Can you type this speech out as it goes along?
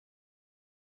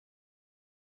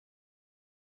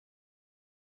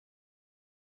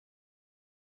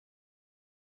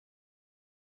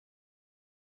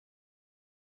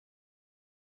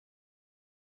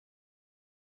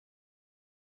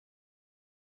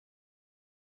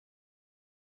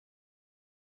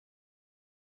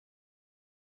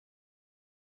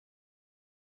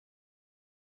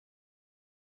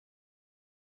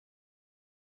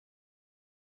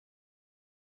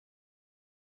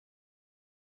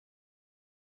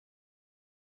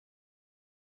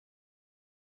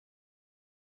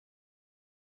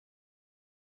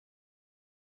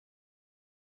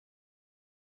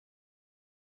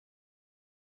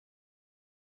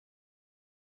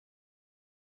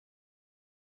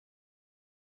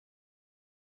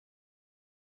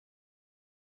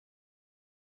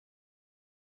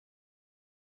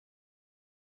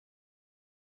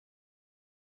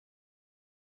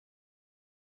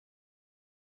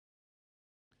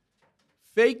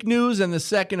Fake news and the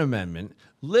Second Amendment,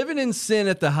 living in sin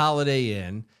at the Holiday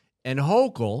Inn, and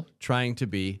Hochul trying to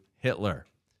be Hitler.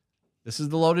 This is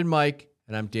The Loaded Mic,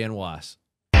 and I'm Dan Wass.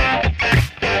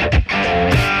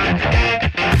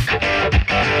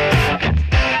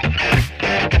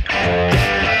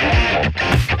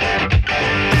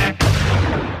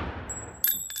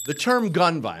 The term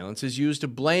gun violence is used to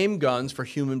blame guns for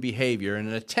human behavior in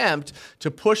an attempt to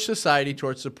push society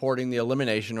towards supporting the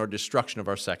elimination or destruction of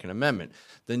our Second Amendment.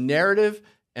 The narrative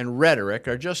and rhetoric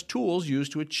are just tools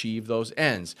used to achieve those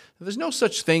ends. Now, there's no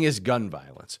such thing as gun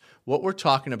violence. What we're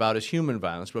talking about is human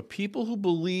violence, but people who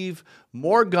believe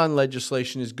more gun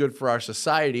legislation is good for our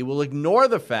society will ignore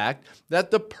the fact that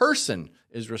the person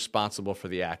is responsible for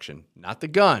the action, not the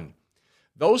gun.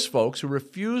 Those folks who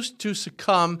refuse to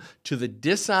succumb to the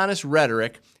dishonest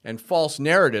rhetoric and false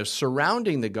narratives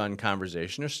surrounding the gun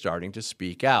conversation are starting to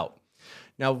speak out.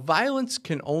 Now, violence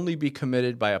can only be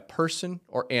committed by a person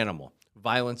or animal.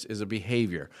 Violence is a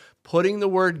behavior. Putting the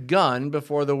word gun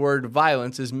before the word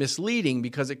violence is misleading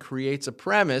because it creates a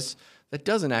premise that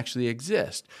doesn't actually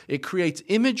exist. It creates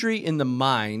imagery in the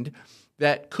mind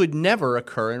that could never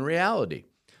occur in reality.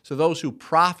 So those who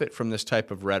profit from this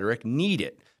type of rhetoric need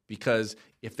it, because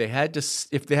if they had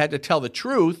to tell the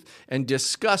truth and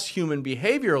discuss human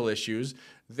behavioral issues,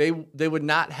 they would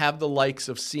not have the likes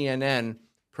of CNN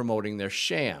promoting their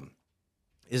sham.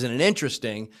 Isn't it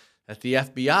interesting that the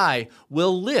FBI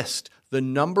will list the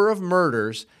number of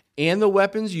murders and the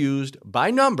weapons used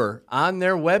by number on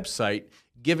their website,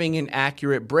 giving an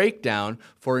accurate breakdown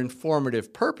for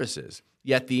informative purposes?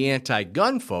 Yet the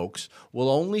anti-gun folks will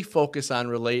only focus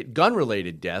on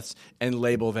gun-related deaths and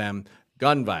label them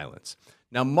gun violence.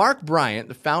 Now, Mark Bryant,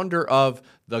 the founder of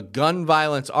the Gun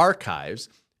Violence Archives,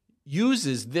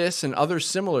 uses this and other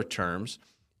similar terms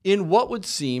in what would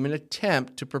seem an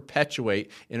attempt to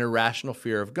perpetuate an irrational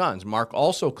fear of guns. Mark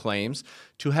also claims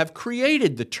to have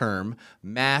created the term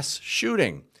mass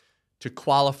shooting to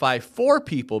qualify 4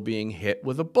 people being hit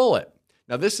with a bullet.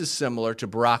 Now, this is similar to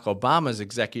Barack Obama's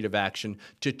executive action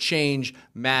to change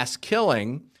mass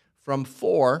killing from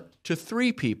 4 to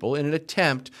 3 people in an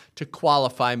attempt to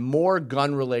qualify more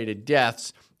gun-related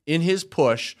deaths in his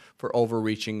push for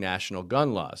overreaching national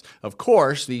gun laws. Of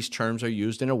course, these terms are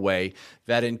used in a way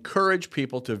that encourage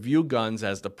people to view guns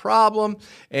as the problem,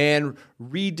 and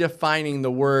redefining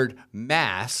the word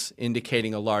mass,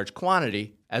 indicating a large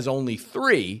quantity, as only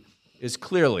 3 is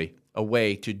clearly a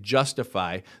way to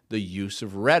justify the use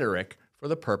of rhetoric for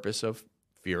the purpose of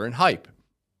fear and hype.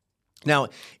 Now,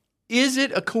 is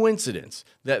it a coincidence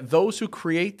that those who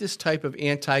create this type of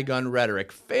anti-gun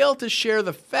rhetoric fail to share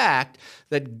the fact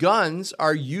that guns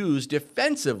are used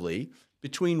defensively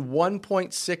between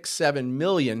 1.67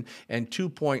 million and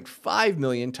 2.5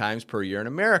 million times per year in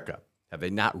America? Have they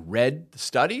not read the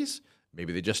studies?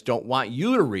 Maybe they just don't want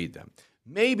you to read them.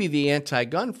 Maybe the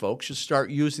anti-gun folks should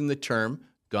start using the term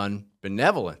gun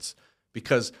benevolence,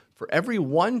 because for every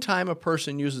one time a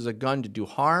person uses a gun to do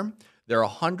harm, there are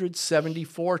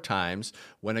 174 times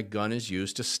when a gun is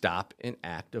used to stop an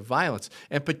act of violence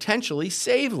and potentially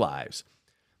save lives.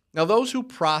 Now, those who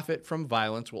profit from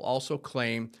violence will also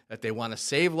claim that they want to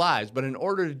save lives, but in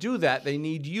order to do that, they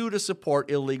need you to support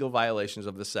illegal violations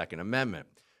of the Second Amendment.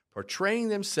 Portraying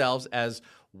themselves as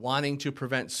wanting to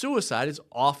prevent suicide is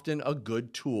often a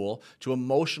good tool to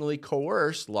emotionally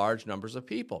coerce large numbers of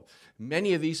people.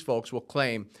 Many of these folks will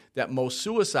claim that most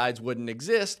suicides wouldn't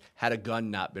exist had a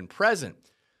gun not been present.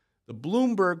 The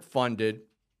Bloomberg-funded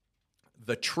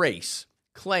The Trace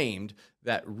claimed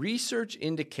that research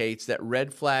indicates that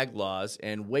red flag laws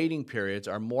and waiting periods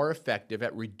are more effective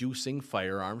at reducing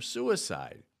firearm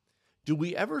suicide. Do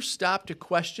we ever stop to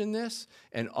question this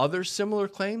and other similar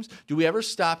claims? Do we ever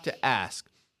stop to ask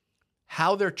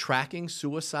how they're tracking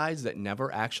suicides that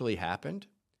never actually happened?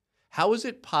 How is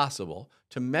it possible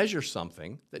to measure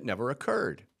something that never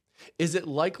occurred? Is it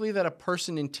likely that a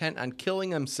person intent on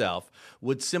killing himself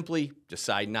would simply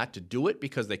decide not to do it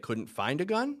because they couldn't find a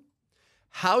gun?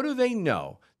 How do they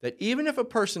know that even if a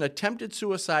person attempted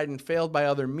suicide and failed by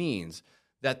other means,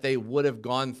 that they would have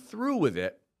gone through with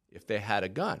it if they had a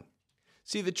gun?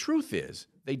 See, the truth is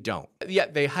they don't.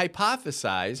 Yet they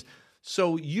hypothesize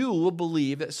so you will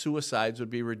believe that suicides would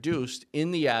be reduced in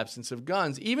the absence of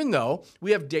guns, even though we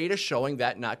have data showing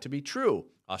that not to be true.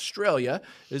 Australia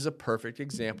is a perfect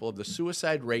example of the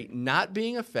suicide rate not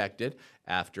being affected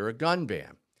after a gun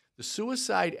ban. The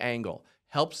suicide angle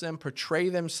helps them portray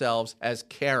themselves as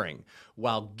caring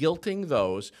while guilting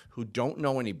those who don't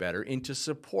know any better into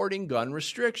supporting gun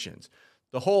restrictions.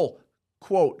 The whole,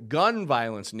 quote, gun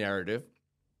violence narrative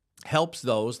helps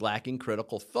those lacking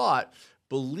critical thought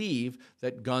believe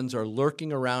that guns are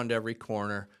lurking around every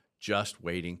corner, just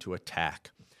waiting to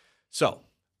attack. So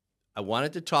I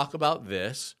wanted to talk about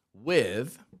this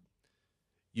with,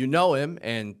 you know him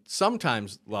and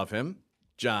sometimes love him,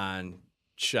 John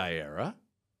Chiara.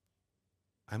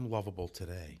 I'm lovable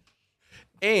today.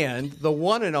 And the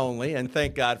one and only, and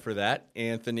thank God for that,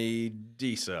 Anthony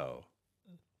Diso.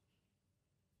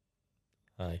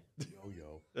 Hi.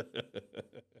 Yo.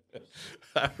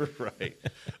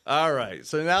 All right.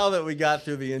 So now that we got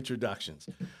through the introductions,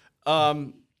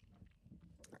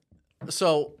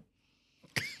 so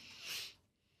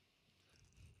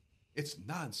It's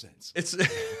nonsense. it's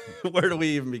where do we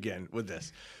even begin with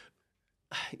this?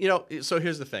 You know, so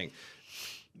here's the thing.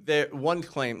 One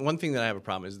thing that I have a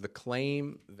problem is the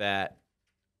claim that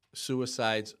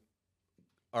suicides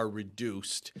are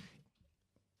reduced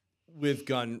with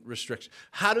gun restrictions.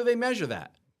 How do they measure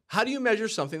that? How do you measure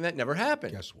something that never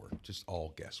happened? Guesswork. Just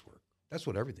all guesswork. That's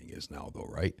what everything is now, though,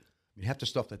 right? I mean, half the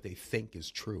stuff that they think is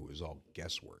true is all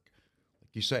guesswork.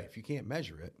 Like you say, if you can't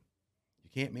measure it, you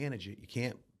can't manage it, you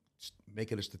can't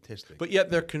make it a statistic. But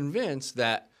yet they're convinced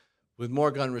that with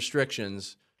more gun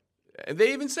restrictions,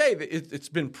 they even say that it's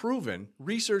been proven,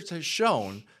 research has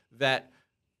shown that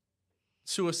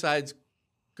suicides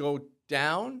go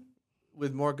down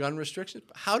with more gun restrictions.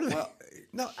 How do well,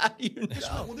 no, how do you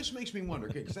know? this makes me wonder,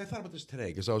 because I thought about this today,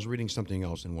 because I was reading something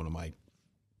else in one of my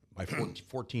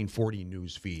 1440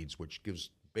 news feeds, which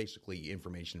gives basically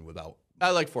information without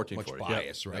I like much 1440.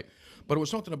 bias, Yep. right? But it was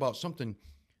something about something.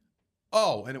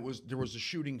 Oh, and there was a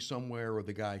shooting somewhere, or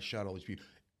the guy shot all these people.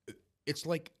 It's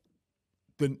like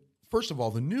first of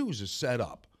all, the news is set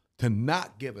up to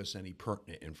not give us any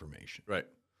pertinent information. Right.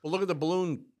 Well, look at the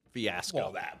balloon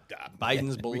fiasco. Biden's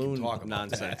we can balloon talk about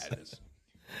nonsense.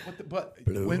 that. But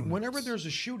whenever there's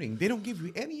a shooting, they don't give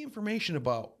you any information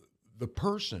about the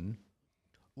person.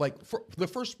 Like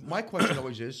my question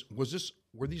always is: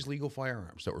 were these legal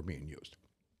firearms that were being used?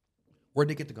 Where'd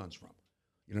they get the guns from?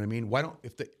 You know what I mean? Why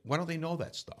don't they know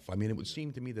that stuff? I mean, it would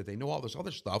seem to me that they know all this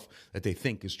other stuff that they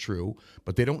think is true,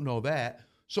 but they don't know that.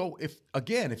 So if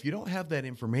you don't have that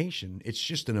information, it's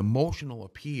just an emotional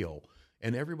appeal,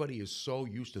 and everybody is so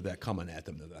used to that coming at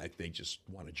them that they just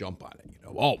want to jump on it. You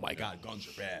know, oh my God, guns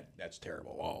are bad. That's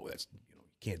terrible. Oh, that's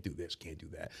can't do this, can't do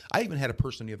that. I even had a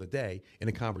person the other day in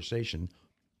a conversation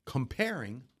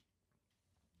comparing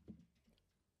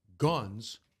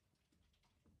guns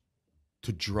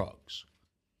to drugs.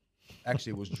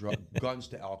 Actually, it was guns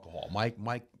to alcohol. My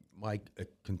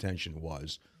contention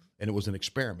was, and it was an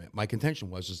experiment. My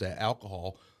contention is that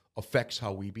alcohol affects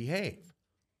how we behave,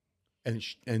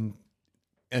 and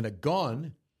a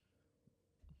gun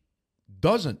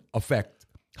doesn't affect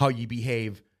how you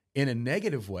behave in a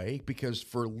negative way, because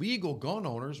for legal gun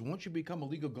owners, once you become a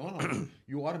legal gun owner,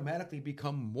 you automatically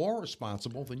become more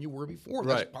responsible than you were before.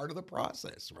 That's part of the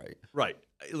process, right? Right.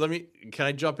 Can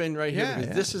I jump in right here? Yeah,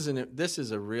 because this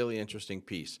is a really interesting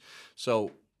piece.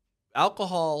 So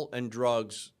alcohol and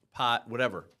drugs, pot,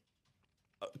 whatever,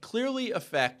 clearly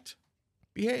affect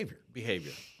Behavior.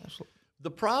 Absolutely. The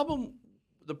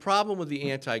problem with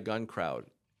the anti-gun crowd,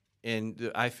 and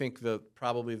I think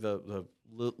probably the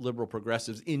liberal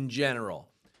progressives in general,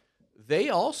 they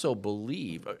also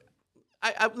believe.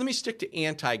 Let me stick to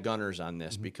anti-gunners on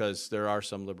this, because there are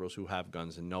some liberals who have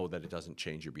guns and know that it doesn't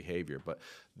change your behavior. But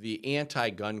the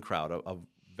anti-gun crowd, a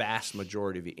vast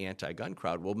majority of the anti-gun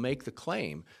crowd, will make the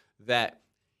claim that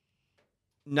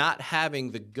not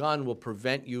having the gun will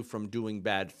prevent you from doing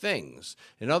bad things.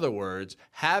 In other words,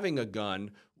 having a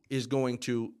gun is going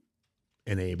to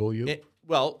Enable you?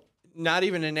 Not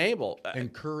even enable.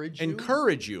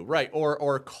 Encourage you, right,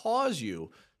 or cause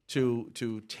you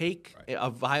to take a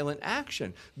violent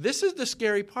action. This is the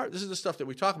scary part. This is the stuff that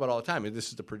we talk about all the time. This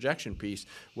is the projection piece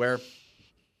where,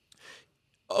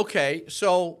 okay,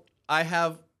 so I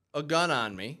have a gun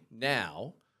on me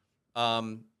now.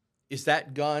 Is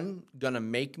that gun going to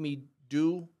make me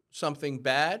do something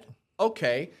bad?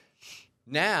 Okay,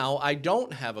 now I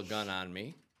don't have a gun on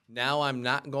me. Now I'm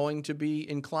not going to be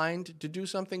inclined to do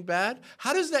something bad?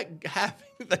 How does that having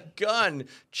the gun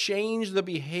change the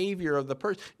behavior of the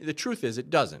person? The truth is, it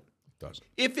doesn't. It doesn't.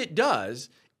 If it does,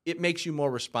 it makes you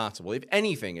more responsible. If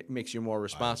anything, it makes you more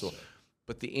responsible.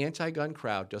 But the anti-gun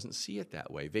crowd doesn't see it that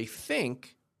way. They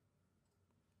think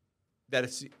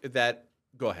that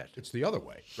go ahead. It's the other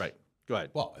way. Right. Go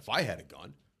ahead. Well, if I had a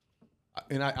gun,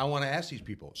 and I want to ask these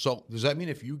people, so does that mean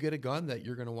if you get a gun that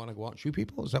you're going to want to go out and shoot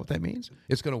people? Is that what that means?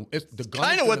 It's the gun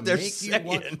kind of what they're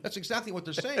saying. That's exactly what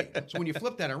they're saying. So when you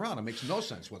flip that around, it makes no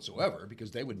sense whatsoever,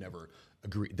 because they would never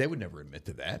agree. They would never admit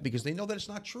to that, because they know that it's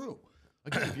not true.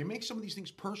 Again, if you make some of these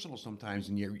things personal sometimes,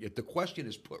 and if the question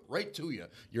is put right to you,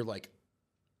 you're like,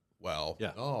 well,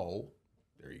 no,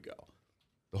 there you go.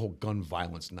 The whole gun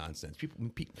violence nonsense.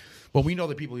 Well, we know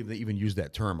that people that even use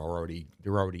that term they're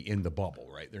already in the bubble,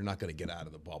 right? They're not going to get out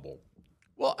of the bubble.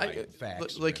 Well,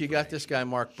 like you got this guy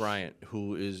Mark Bryant,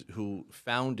 who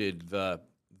founded the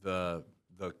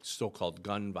so-called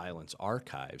gun violence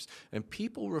archives, and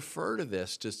people refer to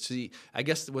this to see. I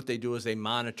guess what they do is they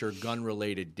monitor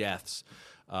gun-related deaths.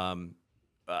 I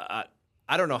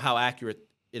don't know how accurate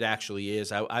it actually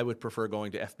is. I would prefer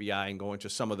going to FBI and going to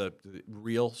some of the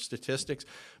real statistics,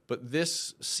 but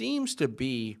this seems to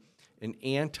be an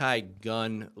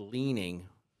anti-gun leaning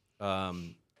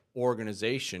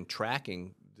organization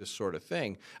tracking this sort of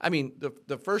thing. I mean,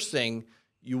 the first thing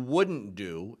you wouldn't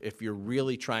do if you're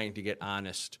really trying to get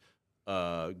honest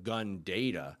gun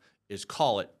data is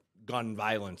call it gun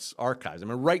violence archives. I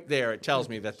mean, right there it tells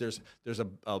me that there's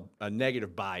a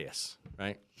negative bias,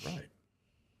 right? Right.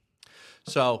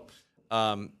 So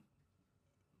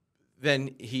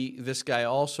then this guy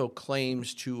also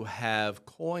claims to have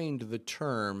coined the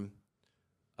term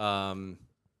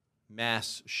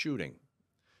mass shooting,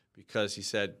 because he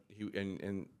said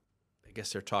and I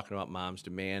guess they're talking about Moms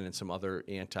Demand and some other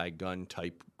anti-gun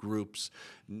type groups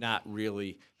not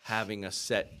really having a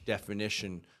set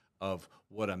definition of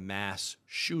what a mass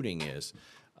shooting is.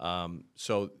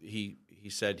 So he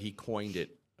said he coined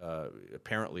it.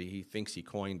 Apparently, he thinks he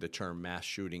coined the term mass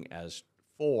shooting as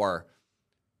for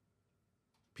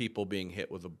people being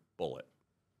hit with a bullet.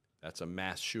 That's a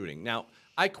mass shooting. Now,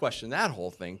 I question that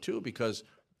whole thing, too, because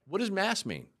what does mass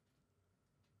mean?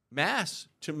 Mass,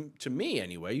 to me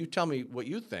anyway, you tell me what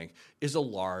you think, is a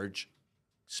large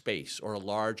space or a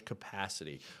large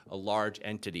capacity, a large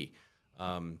entity.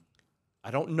 I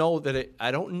don't know that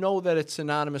it's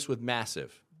synonymous with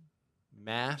massive.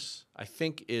 Mass, I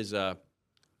think, is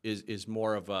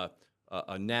more of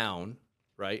a noun,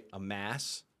 right? A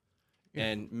mass,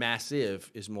 and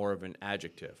massive is more of an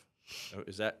adjective.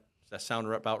 Does that sound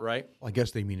about right? Well, I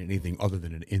guess they mean anything other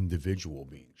than an individual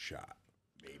being shot.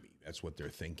 That's what they're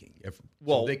thinking.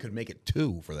 So they could make it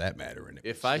two for that matter. And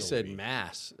if I said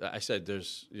mass, I said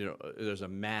there's a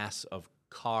mass of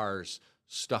cars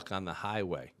stuck on the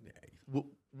highway. Yeah.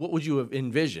 What would you have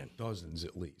envisioned? Dozens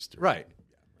at least. Right.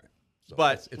 Yeah, right. So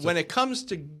but when it comes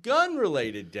to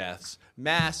gun-related deaths,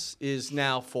 mass is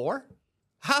now 4.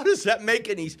 How does that make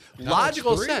any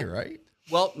logical sense? Right?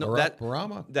 Well, no,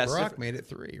 Barack made it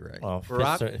 3, right? Well,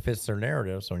 it fits their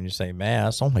narrative. So when you say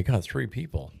mass, oh my God, 3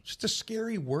 people. Just a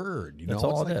scary word, you That's know.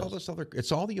 all It's it like is. all this other.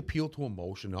 It's all the appeal to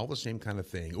emotion, all the same kind of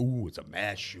thing. Ooh, it's a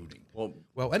mass shooting.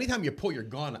 Well, anytime you pull your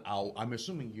gun out, I'm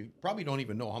assuming you probably don't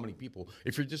even know how many people.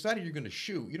 If you're deciding you're going to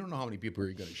shoot, you don't know how many people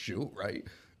you're going to shoot, right?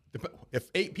 If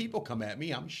 8 people come at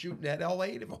me, I'm shooting at all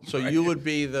 8 of them. So right? you would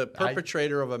be the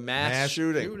perpetrator of a mass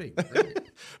shooting. Right.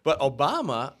 But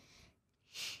Obama,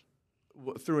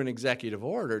 through an executive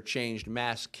order, changed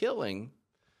mass killing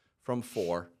from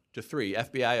 4 to 3.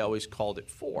 FBI always called it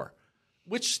 4,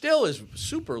 which still is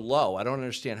super low. I don't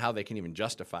understand how they can even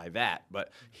justify that.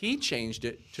 But he changed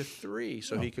it to 3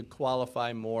 so he could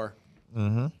qualify more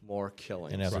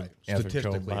killings. And Right.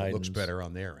 Statistically, it looks better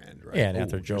on their end, right? Yeah, and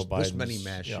after Joe Biden's this many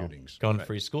mass shootings,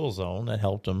 gun-free school zone, that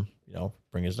helped him,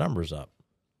 bring his numbers up.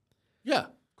 Yeah,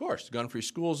 of course. Gun-free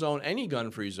school zone, any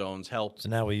gun-free zones help. So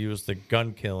now we use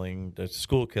the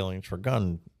school killings for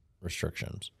gun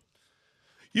restrictions.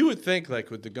 You would think,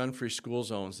 like with the gun-free school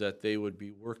zones, that they would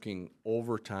be working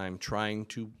overtime trying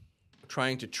to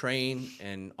train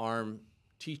and arm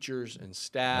teachers and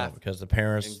staff. Because the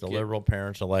parents, liberal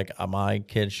parents, are like, my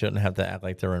kid shouldn't have to act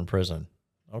like they're in prison.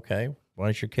 Okay, why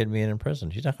is your kid being in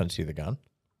prison? He's not going to see the gun.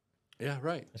 Yeah,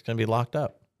 right. It's going to be locked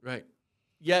up. Right.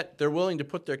 Yet they're willing to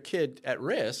put their kid at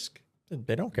risk.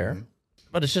 They don't care. Mm-hmm.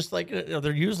 But it's just like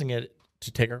they're using it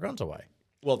to take our guns away.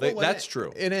 Well, that's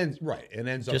true. It ends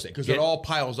up because it all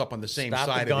piles up on the same side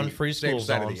of the gun-free school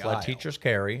zones. Let aisle. teachers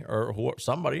carry or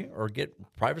somebody or get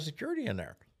private security in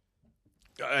there.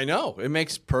 I know. It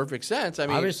makes perfect sense. I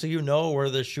mean, obviously, where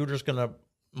the shooter's going to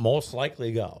most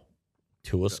likely go,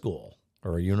 to a school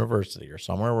or a university or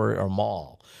somewhere or a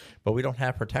mall. But we don't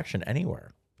have protection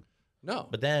anywhere. No.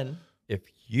 But then if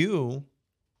you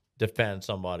defend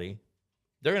somebody,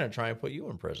 they're going to try and put you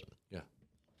in prison. Yeah.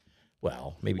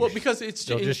 Well, maybe. Well, because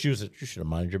they'll just use it. You should have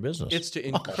minded your business. It's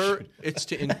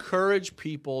to encourage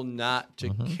people not to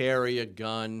carry a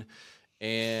gun.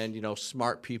 And,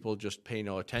 smart people just pay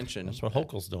no attention. That's what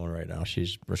Hochul's doing right now.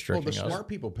 She's restricting us. Well, the smart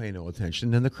people pay no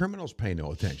attention, and the criminals pay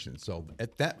no attention. So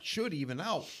that should even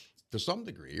out to some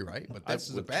degree, right? But that's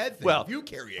a bad thing. Well, if you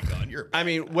carry a gun, you're. I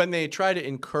mean, when they try to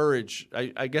encourage,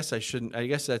 I guess I shouldn't. I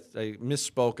guess that I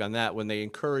misspoke on that. When they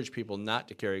encourage people not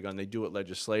to carry a gun, they do it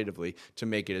legislatively to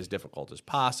make it as difficult as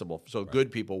possible, so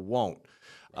good people won't.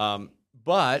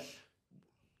 But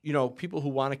you know, people who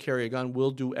want to carry a gun will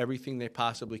do everything they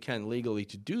possibly can legally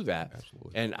to do that.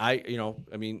 Absolutely. And I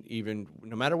mean, even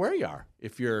no matter where you are,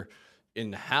 if you're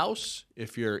in the house,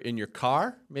 if you're in your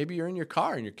car, maybe you're in your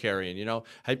car and you're carrying, you know.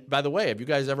 By the way, have you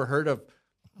guys ever heard of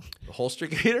the holster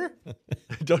gator?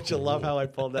 Don't you love how I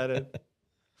pulled that in?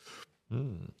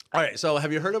 All right, so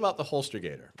have you heard about the holster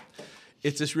gator?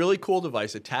 It's this really cool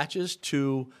device. Attaches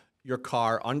to your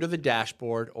car under the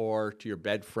dashboard or to your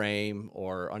bed frame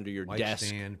or under your Mic desk.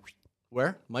 stand.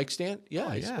 Where? Mic stand? Yeah,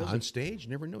 I suppose On stage,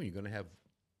 never know you're going to have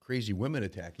crazy women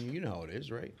attacking you. You know how it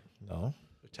is, right? No.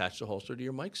 Attach the holster to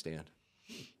your mic stand.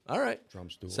 All right. Drum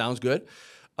stool. Sounds good.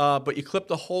 But you clip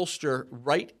the holster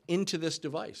right into this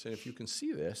device. And if you can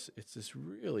see this, it's this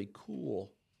really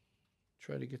cool.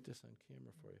 Try to get this on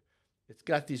camera for you. It's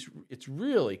got these, it's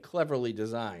really cleverly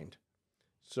designed.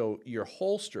 So your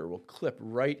holster will clip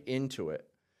right into it.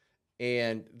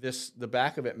 And the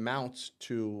back of it mounts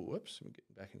to, whoops, I'm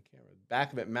getting back in camera. The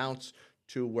back of it mounts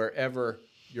to wherever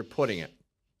you're putting it.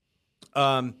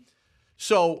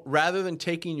 So rather than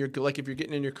taking like if you're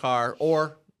getting in your car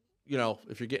or, you know,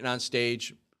 if you're getting on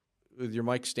stage with your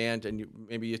mic stand and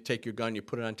maybe you take your gun, you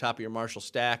put it on top of your Marshall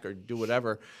stack or do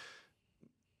whatever.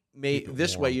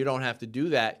 This way you don't have to do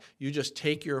that. You just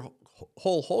take your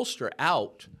whole holster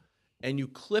out and you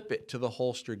clip it to the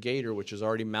holster gator, which is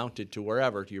already mounted to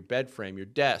wherever, to your bed frame, your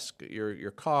desk, your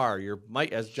car, your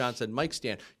mic, as John said, mic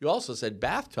stand. You also said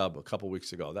bathtub a couple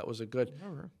weeks ago. That was a good,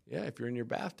 yeah, if you're in your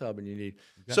bathtub and you need.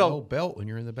 You got no belt when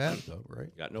you're in the bathtub,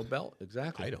 right? Got no belt,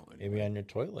 exactly. I don't. Maybe on your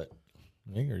toilet.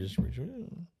 You're just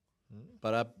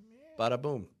Bada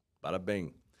boom, bada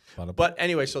bing. Bada But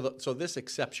anyway, so this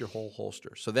accepts your whole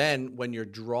holster. So then when you're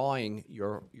drawing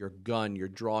your gun, you're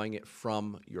drawing it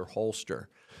from your holster.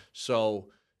 So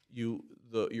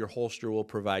your holster will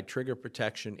provide trigger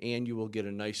protection and you will get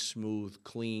a nice, smooth,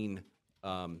 clean,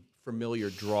 familiar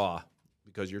draw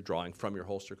because you're drawing from your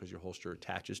holster because your holster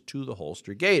attaches to the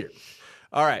holster gator.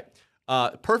 All right.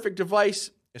 Perfect device,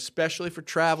 especially for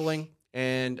traveling.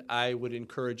 And I would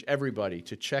encourage everybody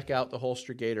to check out the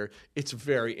Holster Gator. It's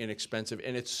very inexpensive,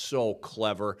 and it's so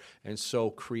clever and so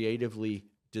creatively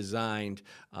designed.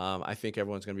 I think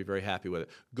everyone's going to be very happy with it.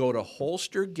 Go to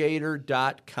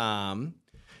holstergator.com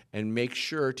and make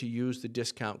sure to use the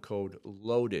discount code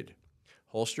LOADED.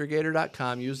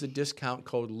 Holstergator.com, use the discount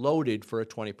code LOADED for a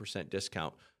 20%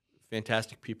 discount.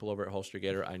 Fantastic people over at Holster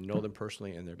Gator. I know them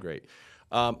personally, and they're great.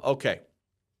 Okay.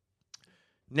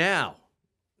 Now,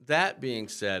 that being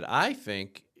said, I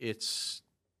think it's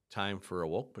time for a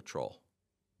Woke Patrol.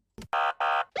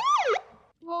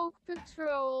 Woke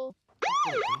Patrol.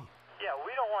 Yeah,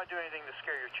 we don't want to do anything to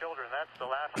scare your children. That's the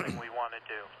last thing we want to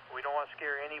do. We don't want to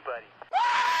scare anybody.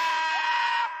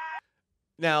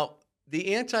 Now,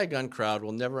 the anti-gun crowd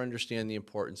will never understand the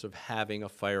importance of having a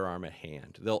firearm at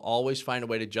hand. They'll always find a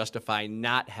way to justify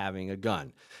not having a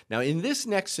gun. Now, in this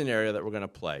next scenario that we're going to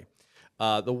play,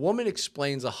 the woman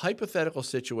explains a hypothetical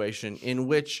situation in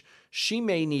which she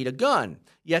may need a gun,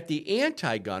 yet the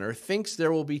anti-gunner thinks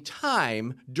there will be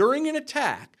time during an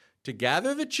attack to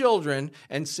gather the children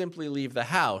and simply leave the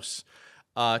house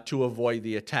to avoid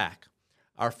the attack.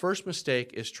 Our first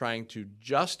mistake is trying to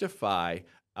justify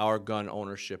our gun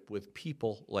ownership with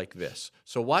people like this.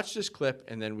 So watch this clip,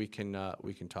 and then we can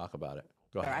talk about it.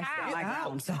 Go ahead.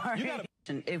 I'm sorry.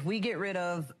 If we get rid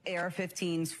of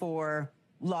AR-15s for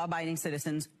law-abiding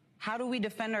citizens, how do we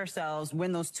defend ourselves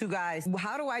when those two guys,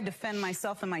 how do I defend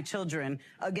myself and my children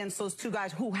against those two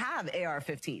guys who have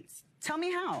AR-15s? Tell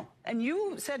me how. And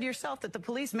you said yourself that the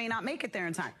police may not make it there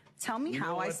in time. Tell me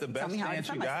how I the best chance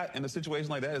you got in a situation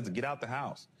like that is to get out the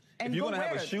house. And if you're going to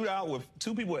have a where? shootout with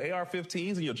two people with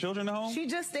AR-15s and your children at home, She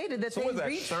just stated that so they what is that,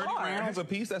 reach 30 rounds a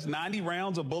piece? That's 90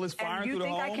 rounds of bullets firing And you through the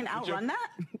think home. I can outrun that?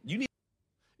 You need.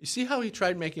 You see how he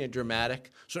tried making it dramatic?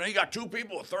 So now you got two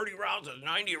people with 30 rounds and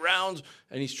 90 rounds,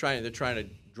 and they're trying to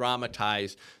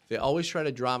dramatize. They always try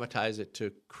to dramatize it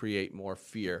to create more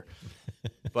fear.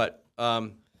 But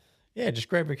Yeah, just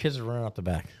grab your kids and run out the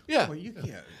back. yeah, Well, you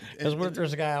can't. Because what if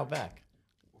there's a guy out back?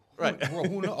 right.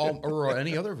 Or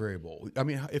any other variable. I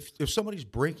mean, if somebody's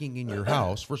breaking in your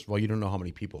house, first of all, you don't know how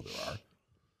many people there are.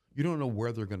 You don't know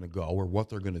where they're going to go or what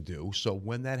they're going to do. So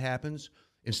when that happens,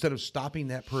 instead of stopping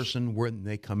that person when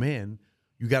they come in,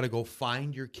 you got to go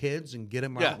find your kids and get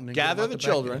them out. Yeah, And then gather the get them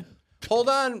out children. back. Hold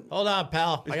on. Hold on,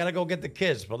 pal. I gotta go get the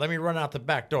kids, but let me run out the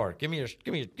back door. Give me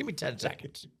 10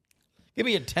 seconds. Give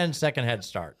me a 10-second head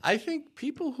start. I think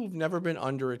people who've never been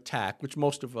under attack, which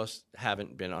most of us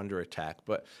haven't been under attack,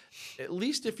 but at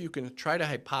least if you can try to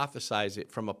hypothesize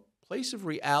it from a place of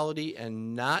reality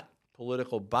and not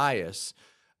political bias,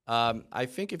 I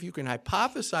think if you can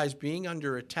hypothesize being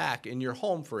under attack in your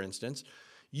home, for instance,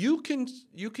 you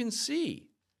can see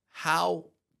how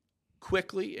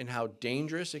quickly and how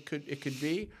dangerous it could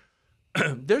be.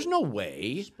 There's no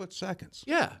way. Split seconds.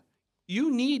 Yeah. You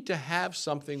need to have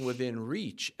something within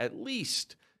reach, at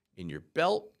least in your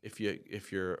belt. If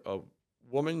you're a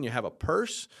woman, you have a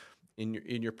purse in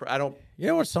your. I don't. You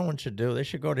know what someone should do? They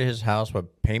should go to his house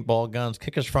with paintball guns,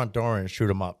 kick his front door, and shoot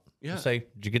him up. Yeah. And say,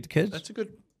 "Did you get the kids? That's a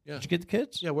good. Yeah. Did you get the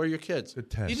kids? Yeah. Where are your kids?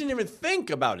 Good test. He didn't even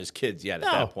think about his kids yet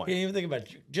at No, that point. he didn't even think about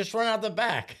it. Just run out the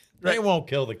back. Right. They won't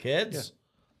kill the kids. Yeah.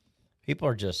 People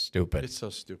are just stupid. It's so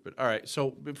stupid. All right,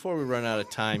 so before we run out of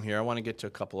time here, I want to get to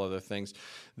a couple other things.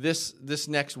 This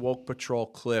next Woke Patrol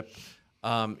clip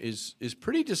is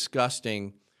pretty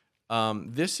disgusting.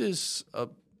 This is a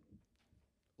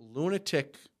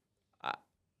lunatic.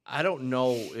 I don't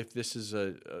know if this is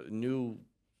a new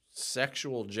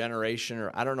sexual generation,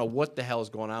 or I don't know what the hell is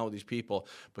going on with these people,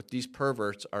 but these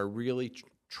perverts are really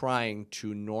trying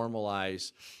to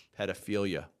normalize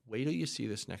pedophilia. Wait till you see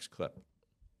this next clip.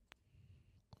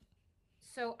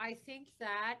 So I think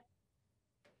that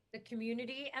the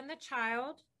community and the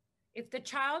child, if the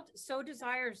child so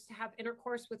desires to have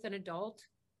intercourse with an adult,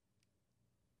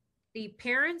 the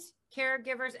parents,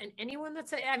 caregivers, and anyone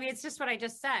that's, I mean, it's just what I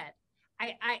just said.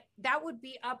 That would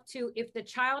be up to if the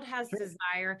child has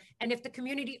desire, and if the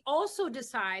community also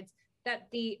decides that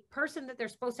the person that they're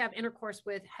supposed to have intercourse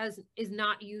with is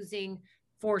not using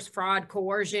force, fraud,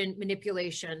 coercion,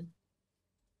 manipulation.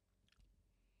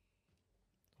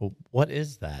 Well, what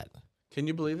is that? Can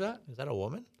you believe that? Is that a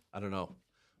woman? I don't know.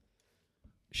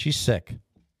 She's sick.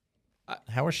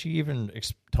 How is she even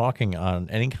talking on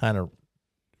any kind of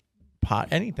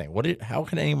anything? How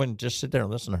can anyone just sit there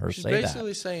and listen to her She's say that?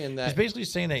 basically saying that. She's basically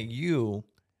saying that you,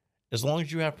 as long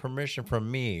as you have permission from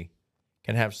me,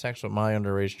 can have sex with my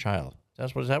underage child.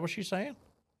 Is that what she's saying?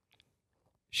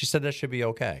 She said that should be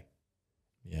okay.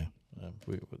 Yeah,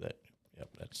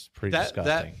 that's pretty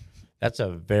disgusting. That's a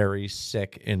very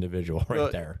sick individual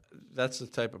right there. That's the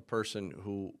type of person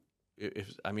who,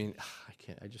 I don't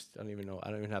even know. I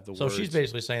don't even have the words. So she's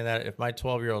basically saying that if my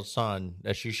 12-year-old son,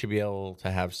 that she should be able to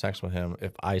have sex with him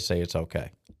if I say it's okay,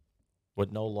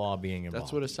 with no law being involved.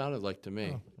 That's what it sounded like to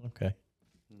me. Oh, okay.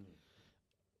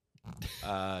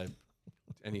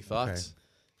 Any thoughts?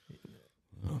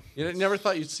 You never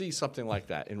thought you'd see something like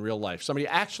that in real life. Somebody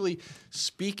actually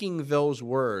speaking those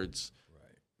words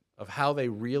of how they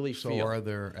really feel. So are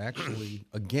there actually,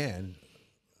 again,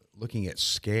 looking at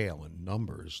scale and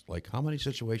numbers, like how many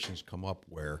situations come up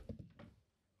where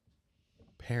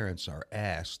parents are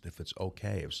asked if it's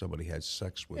okay if somebody has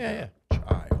sex with a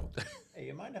child? Hey,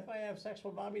 you mind if I have sex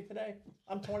with Bobby today?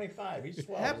 I'm 25. He's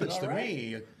 12. It happens to right?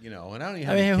 me, and I don't even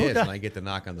have any kids, and I get to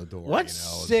knock on the door. What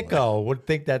sicko would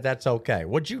think that that's okay?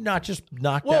 Would you not just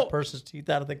knock that person's teeth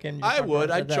out of the kid? I would.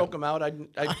 I'd choke him out. I'd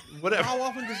whatever. How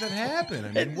often does that happen? I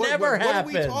mean, It never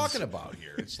happens. What are we talking about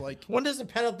here? It's like, when does a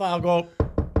pedophile go,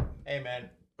 hey, man,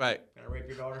 right? Can I rape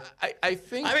your daughter? I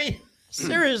think. I mean,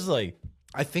 seriously.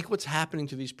 I think what's happening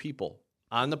to these people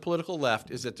on the political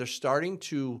left is that they're starting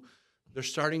to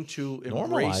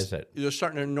Normalize it. They're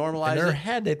starting to normalize In their it.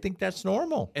 head, they think that's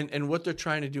normal. And what they're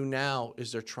trying to do now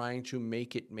is they're trying to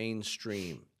make it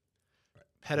mainstream.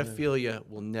 Pedophilia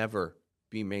will never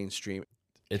be mainstream.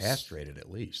 It's castrated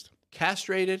at least.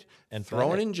 Castrated And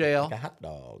thrown in jail. Like a hot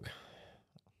dog.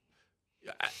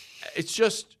 It's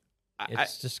just...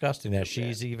 It's disgusting that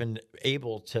she's even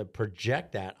able to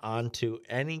project that onto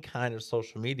any kind of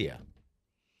social media.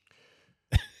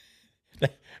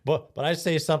 But I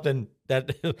say something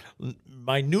that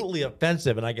minutely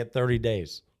offensive and I get 30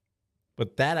 days.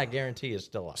 But that I guarantee is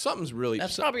still up. Something's really...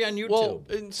 That's probably on YouTube. Well,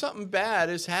 and something bad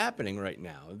is happening right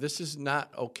now. This is not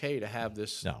okay to have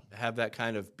this, have that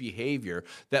kind of behavior,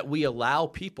 that we allow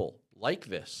people like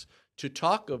this to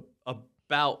talk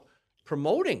about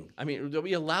promoting. I mean, that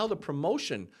we allow the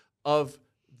promotion of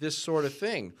this sort of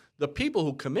thing. The people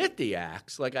who commit the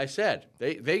acts, like I said,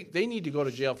 they need to go to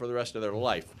jail for the rest of their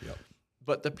life. Yep.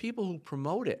 But the people who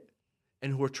promote it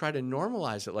and who are trying to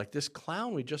normalize it, like this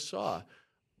clown we just saw,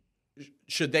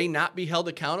 should they not be held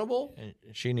accountable? And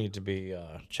she needs to be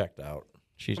checked out.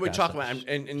 We talk about,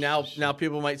 and now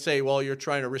people might say, well, you're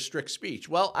trying to restrict speech.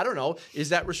 Well, I don't know. Is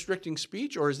that restricting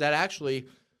speech, or is that actually...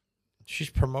 She's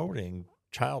promoting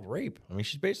child rape. I mean,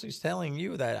 she's basically telling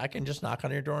you that I can just knock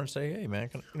on your door and say, "Hey, man,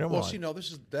 Well, see, no,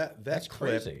 this is that That's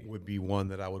clip crazy. would be one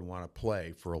that I would want to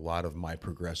play for a lot of my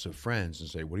progressive friends and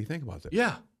say, "What do you think about this?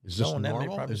 Yeah. Is this and then they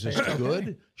normal? probably Is say this it's okay.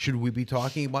 good? Should we be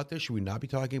talking about this? Should we not be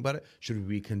talking about it? Should we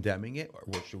be condemning it, or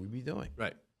what should we be doing?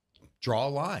 Right. Draw a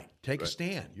line. Take a Right.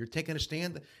 stand. You're taking a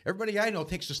stand. Everybody I know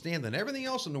takes a stand on everything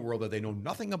else in the world that they know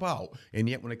nothing about. And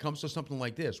yet when it comes to something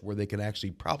like this, where they can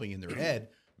actually probably in their head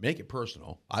make it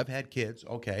personal. I've had kids.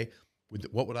 Okay.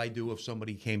 What would I do if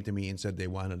somebody came to me and said they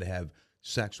wanted to have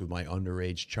sex with my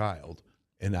underage child?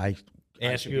 And I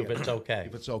Ask should you be- if it's okay.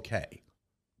 If it's okay.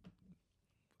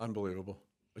 Unbelievable.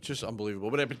 It's just unbelievable.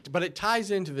 But it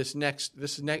ties into this next.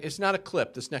 It's not a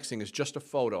clip. This next thing is just a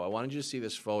photo. I wanted you to see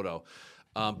this photo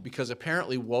because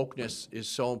apparently wokeness is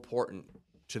so important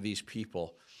to these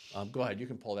people. Go ahead. You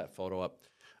can pull that photo up.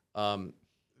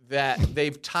 That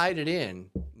they've tied it in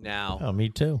now. Oh, me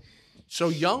too. So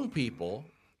young people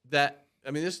that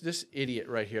this idiot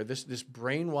right here, this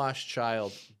brainwashed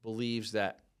child believes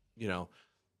that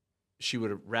she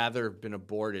would have rather been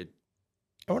aborted.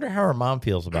 I wonder how her mom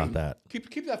feels about that.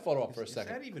 Keep that photo up for a Is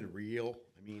second. that even real?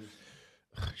 I mean,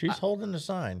 She's holding the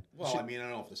sign. well, I don't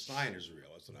know if the sign is real.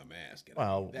 That's what I'm asking.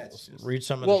 Well, That's just, read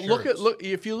some of Well, the look shirts.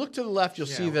 if you look to the left, you'll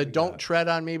Yeah, see what the we "Don't got? tread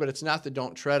on me," but it's not the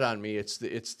 "Don't tread on me." It's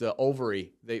the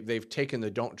ovary. They've taken the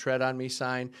 "Don't tread on me"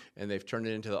 sign and they've turned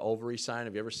it into the ovary sign.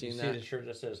 Have you ever seen You that? see the shirt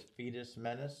that says "Fetus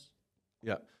Menace"?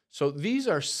 Yeah. So these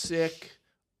are sick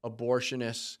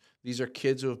abortionists. These are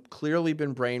kids who have clearly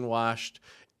been brainwashed,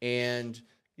 and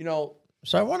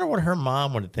So I wonder what her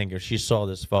mom would think if she saw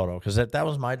this photo. Because if that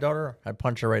was my daughter, I'd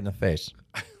punch her right in the face.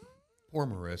 poor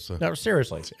Marissa. No,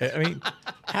 seriously. I mean,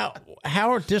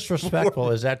 how disrespectful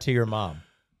is that to your mom?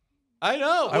 I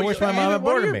know. I wish my mom What are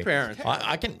aborted your me. Parents?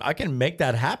 I can make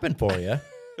that happen for you.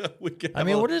 I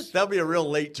mean, what is- that'll be a real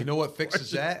late? You know what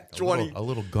fixes that? 20 a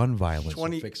little gun violence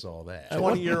 20 will fix all that.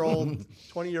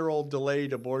 20-year-old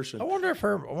delayed abortion. I wonder if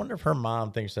her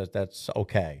mom thinks that that's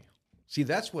okay. See,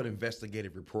 that's what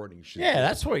investigative reporting should. Yeah, do.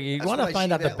 that's what you That's want what to I find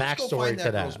see out the that. Let's go backstory find to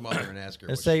that that. girl's mother and ask her.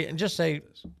 And what say she and just say,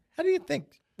 how do you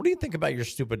think? What do you think about your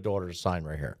stupid daughter's sign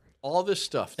right here? All this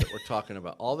stuff that we're talking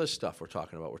about. All this stuff we're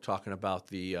talking about. We're talking about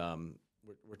the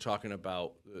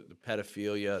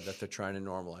pedophilia that they're trying to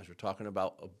normalize. We're talking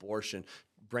about abortion,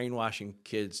 brainwashing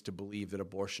kids to believe that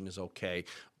abortion is okay.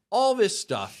 All this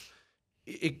stuff.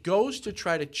 It goes to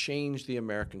try to change the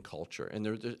American culture, and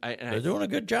they're doing a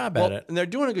good job at it. And they're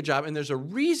doing a good job, and there's a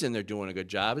reason they're doing a good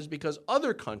job is because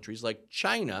other countries like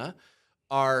China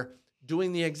are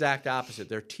doing the exact opposite.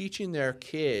 They're teaching their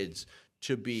kids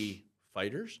to be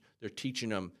fighters. They're teaching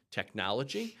them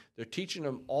technology. They're teaching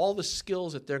them all the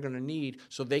skills that they're going to need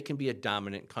so they can be a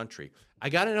dominant country. I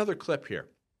got another clip here.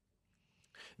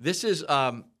 This is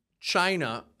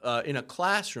China in a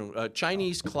classroom, a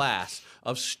Chinese class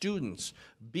of students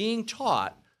being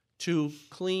taught to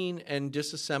clean and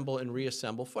disassemble and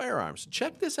reassemble firearms.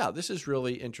 Check this out. This is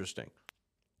really interesting.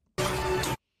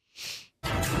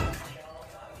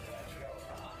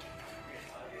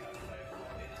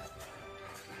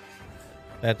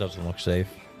 That doesn't look safe.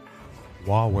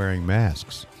 while wearing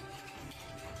masks.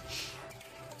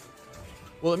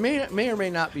 Well, it may or may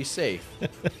not be safe.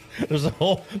 There's a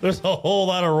whole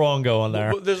lot of wrong going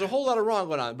there. Well, there's a whole lot of wrong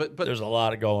going on, but There's a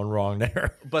lot of going wrong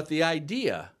there. but the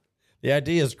idea, The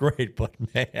idea is great, but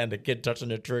man, the kid touching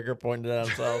the trigger, pointing it at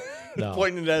himself. No.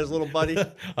 pointing at his little buddy,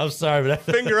 I'm sorry, but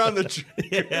finger on the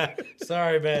trigger. yeah,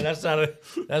 sorry, man.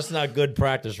 That's not good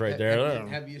practice right there.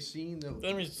 Have you seen the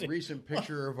Let me see. recent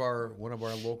picture of one of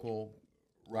our local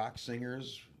rock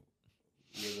singers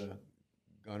with a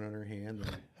gun in her hand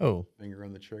and Oh, finger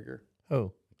on the trigger?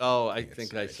 oh, Oh, I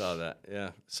think I saw that.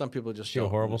 Yeah, some people just she a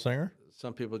don't. horrible singer?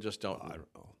 Some people just don't. I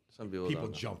don't know. Some people People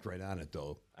don't know. jumped right on it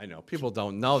though. I know people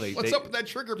don't know. What's up with that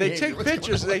trigger? They behavior? take What's going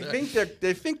pictures. on They with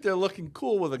that? think they're looking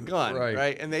cool with a gun, Right.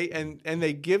 right? And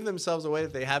they give themselves away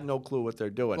that they have no clue what they're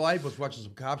doing. Well, I was watching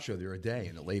some cop show the other day,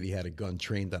 and a lady had a gun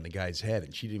trained on the guy's head,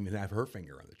 and she didn't even have her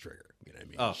finger on the trigger. You know what I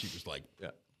mean? Oh. She was like Yeah.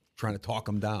 trying to talk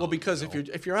him down. Well, because you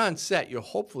know? if you're on set, you'll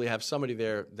hopefully have somebody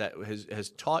there that has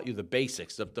taught you the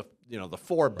basics of the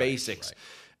four basics,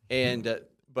 right. and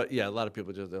but yeah, a lot of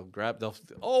people they'll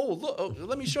look,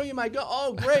 let me show you my gun.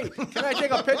 Oh, great! Can I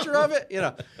take a picture of it?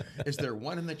 Is there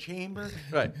one in the chamber?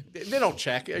 Right? They don't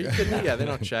check. Are you kidding me? Yeah, they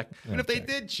don't check. Even if they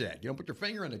did check, you don't put your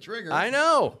finger on the trigger. I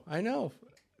know.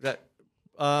 That.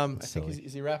 I think silly.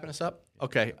 is he wrapping us up?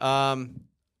 Okay. All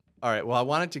right. Well, I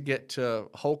wanted to get to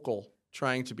Hochul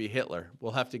trying to be Hitler.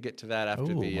 We'll have to get to that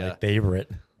after Ooh, the. my favorite.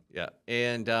 Yeah,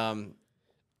 and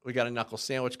we got a knuckle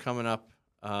sandwich coming up.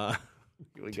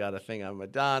 We got a thing on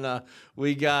Madonna.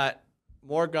 We got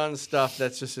more gun stuff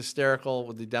that's just hysterical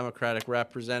with the Democratic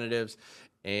representatives,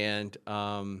 and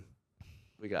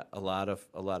we got a lot of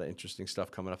interesting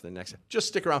stuff coming up in the next. Just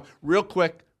stick around, real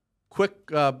quick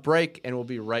break, and we'll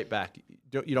be right back.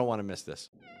 You don't want to miss this.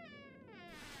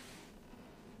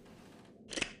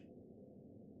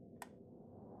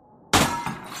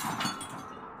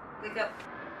 Wake up.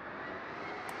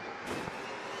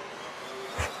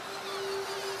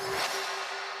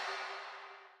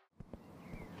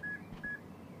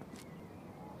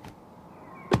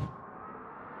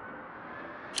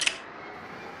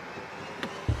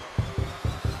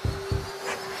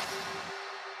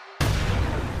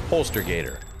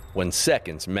 Holstergator, when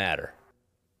seconds matter.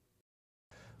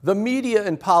 The media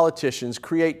and politicians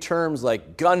create terms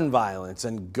like gun violence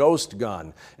and ghost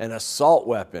gun and assault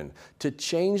weapon to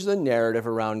change the narrative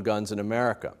around guns in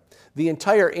America. The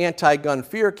entire anti-gun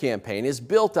fear campaign is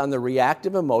built on the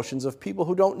reactive emotions of people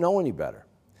who don't know any better.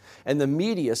 And the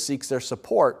media seeks their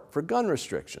support for gun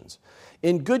restrictions.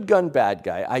 In Good Gun, Bad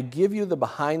Guy, I give you the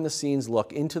behind-the-scenes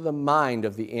look into the mind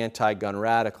of the anti-gun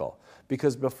radical,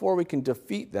 because before we can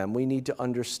defeat them, we need to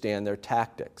understand their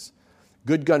tactics.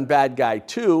 Good Gun, Bad Guy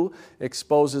 2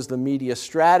 exposes the media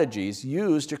strategies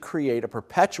used to create a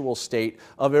perpetual state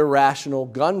of irrational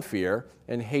gun fear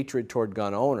and hatred toward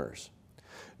gun owners.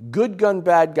 Good Gun,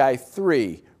 Bad Guy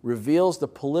 3 reveals the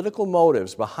political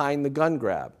motives behind the gun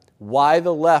grab, why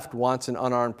the left wants an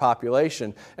unarmed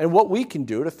population, and what we can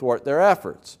do to thwart their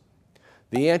efforts.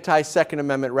 The anti-Second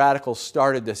Amendment radicals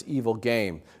started this evil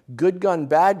game. Good Gun,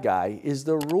 Bad Guy is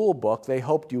the rule book they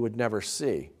hoped you would never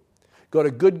see. Go to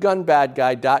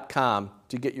goodgunbadguy.com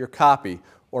to get your copy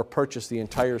or purchase the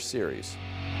entire series.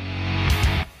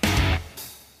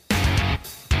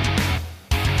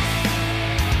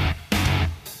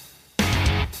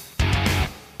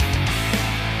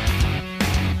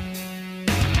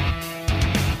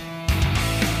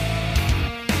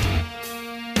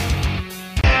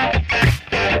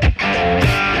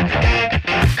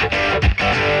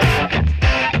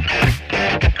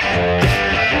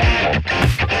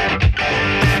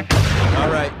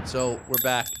 So we're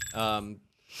back.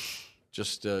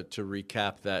 Just to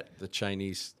recap that the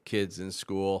Chinese kids in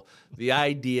school, the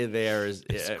idea there is,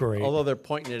 great. Although they're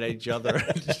pointing at each other,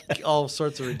 all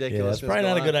sorts of ridiculous. Yeah, it's probably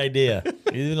not a good idea,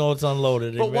 even though it's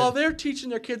unloaded. But while they're teaching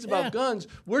their kids about guns,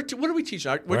 what are we teaching?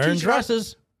 We're wearing teaching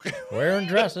dresses. Wearing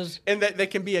dresses. And that they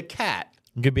can be a cat.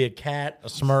 You could be a cat, a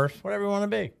Smurf, whatever you want to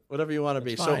be. Whatever you want to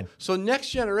be. Fine. So next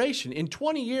generation, in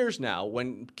 20 years now,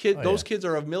 when those kids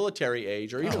are of military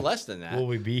age, or even less than that. Will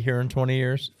we be here in 20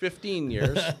 years? 15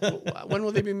 years. When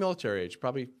will they be military age?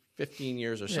 Probably 15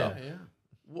 years or so. Yeah.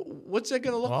 What's that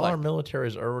going to look like? Our military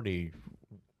is already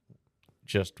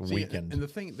just weakened. And the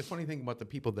funny thing about the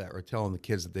people that are telling the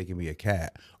kids that they can be a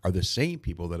cat are the same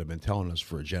people that have been telling us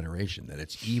for a generation that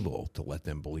it's evil to let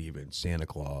them believe in Santa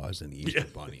Claus and the Easter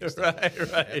Bunny. And stuff. Right.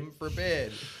 Heaven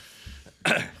forbid.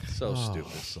 So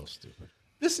So stupid.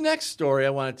 This next story I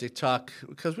wanted to talk,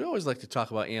 because we always like to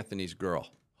talk about Anthony's girl,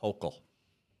 Hochul.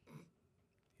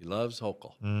 He loves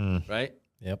Hochul, right?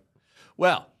 Yep.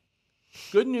 Well,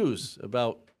 good news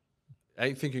about,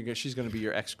 I think she's going to be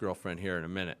your ex-girlfriend here in a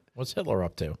minute. What's Hitler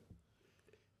up to?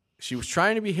 She was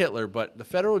trying to be Hitler, but the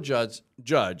federal judge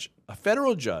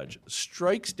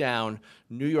strikes down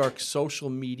New York's social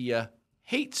media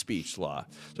hate speech law.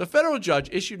 So a federal judge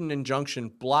issued an injunction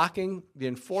blocking the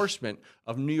enforcement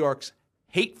of New York's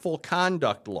hateful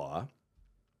conduct law,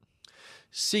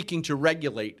 seeking to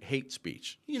regulate hate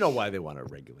speech. You know why they want to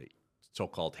regulate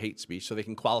so-called hate speech, so they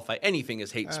can qualify anything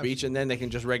as hate speech, and then they can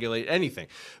just regulate anything.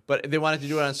 But they wanted to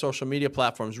do it on social media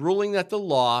platforms, ruling that the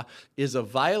law is a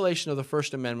violation of the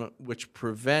First Amendment, which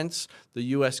prevents the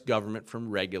U.S. government from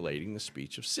regulating the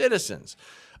speech of citizens.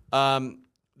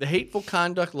 The hateful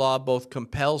conduct law both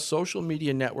compels social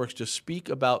media networks to speak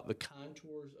about the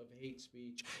contours of hate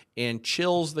speech and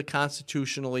chills the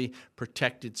constitutionally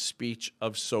protected speech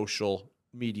of social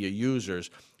media users,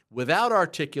 without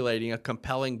articulating a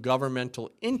compelling governmental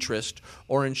interest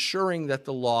or ensuring that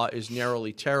the law is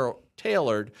narrowly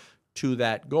tailored to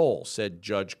that goal, said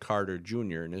Judge Carter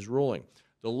Jr. in his ruling.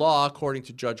 The law, according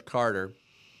to Judge Carter,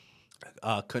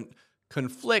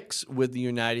 conflicts with the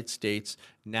United States'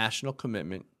 national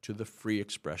commitment to the free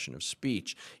expression of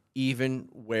speech, even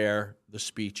where the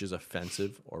speech is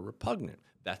offensive or repugnant.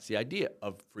 That's the idea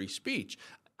of free speech.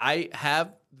 I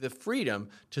have the freedom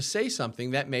to say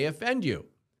something that may offend you.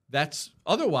 That's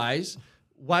otherwise,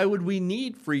 why would we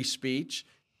need free speech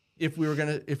if we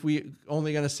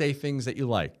only gonna say things that you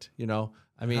liked? You know,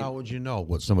 I mean, how would you know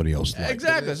what somebody else liked?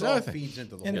 Exactly, that's another thing. Feeds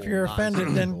into the And whole if you're offended,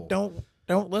 then nonsense.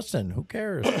 don't listen. Who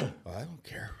cares? I don't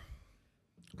care.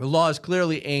 The law is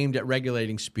clearly aimed at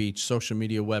regulating speech. Social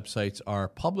media websites are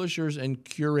publishers and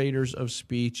curators of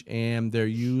speech, and their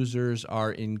users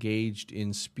are engaged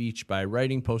in speech by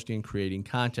writing, posting, and creating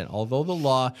content. Although the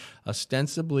law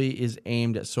ostensibly is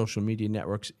aimed at social media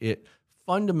networks, it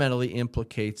fundamentally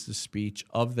implicates the speech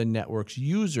of the network's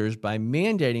users by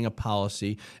mandating a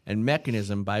policy and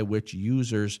mechanism by which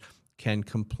users can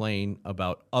complain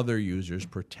about other users'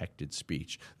 protected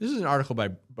speech. This is an article by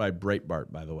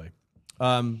Breitbart, by the way.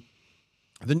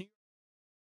 The new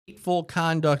hateful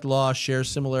conduct law shares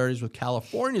similarities with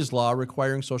California's law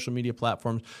requiring social media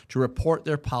platforms to report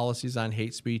their policies on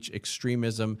hate speech,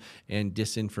 extremism, and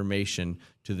disinformation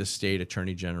to the state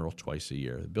attorney general twice a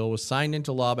year. The bill was signed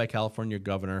into law by California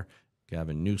Governor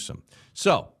Gavin Newsom.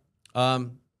 So,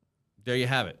 there you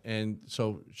have it. And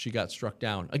so she got struck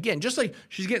down. Again, just like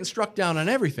she's getting struck down on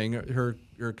everything, her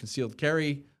concealed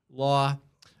carry law,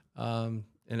 and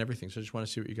everything. So I just want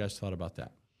to see what you guys thought about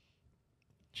that.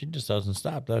 She just doesn't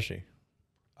stop, does she?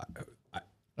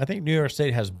 I think New York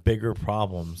State has bigger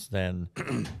problems than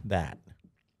that.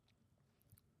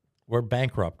 We're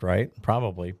bankrupt, right?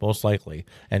 Probably, most likely.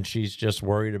 And she's just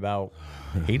worried about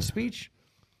hate speech?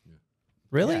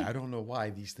 Really? Yeah, I don't know why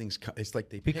these things come. It's like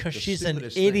they pick because the she's an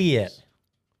stupidest idiot. things.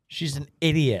 She's an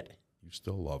idiot. You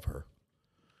still love her.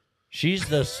 She's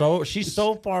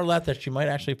so far left that she might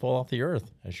actually fall off the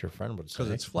earth, as your friend would say.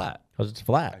 Because it's flat. Because it's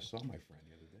flat. I saw my friend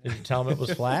the other day. Did you tell him it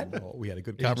was flat? No, we had a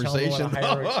good Did you tell him we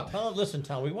conversation. wanna tell him, listen,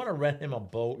 Tom, we want to rent him a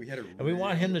boat, and we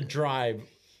want him to drive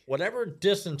whatever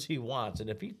distance he wants. And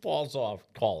if he falls off,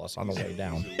 call us on the way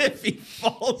down. If he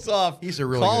falls off, He's a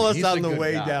really call good, us he's on a the good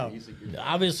way guy. down. He's a good guy.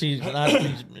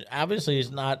 Obviously,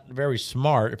 he's not very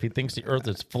smart if he thinks the earth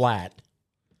is flat.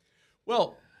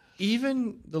 Well,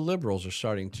 even the liberals are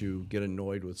starting to get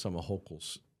annoyed with some of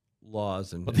Hochul's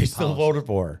laws, and But they still policies. voted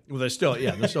for her. Well, they're still.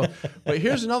 But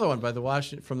here's another one by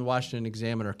from the Washington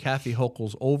Examiner. Kathy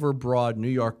Hochul's overbroad New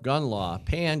York gun law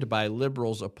panned by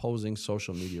liberals opposing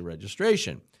social media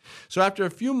registration. So after a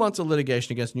few months of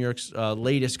litigation against New York's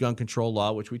latest gun control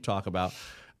law, which we talk about,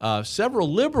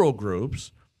 several liberal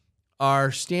groups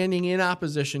are standing in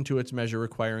opposition to its measure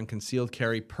requiring concealed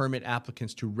carry permit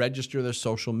applicants to register their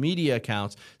social media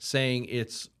accounts, saying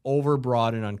it's overbroad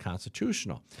and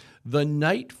unconstitutional. The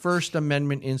Knight First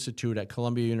Amendment Institute at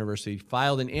Columbia University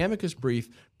filed an amicus brief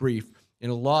in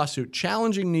a lawsuit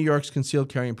challenging New York's Concealed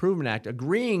Carry Improvement Act,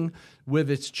 agreeing with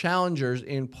its challengers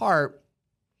in part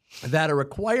that a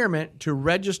requirement to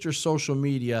register social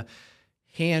media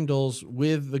handles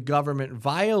with the government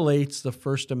violates the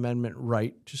First Amendment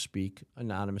right to speak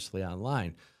anonymously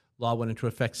online. Law went into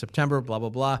effect September, blah, blah,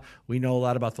 blah. We know a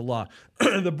lot about the law.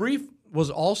 The brief was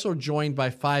also joined by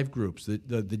 5 groups. The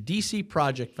DC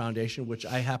Project Foundation, which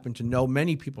I happen to know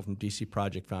many people from DC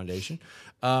Project Foundation,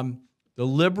 the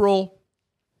Liberal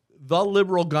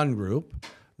Gun Group,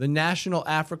 the National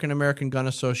African American Gun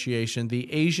Association, the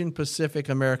Asian Pacific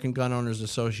American Gun Owners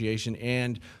Association,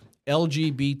 and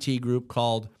LGBT group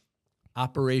called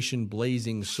Operation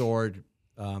Blazing Sword,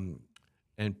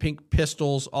 and Pink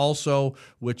Pistols also,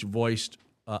 which voiced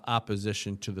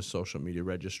opposition to the social media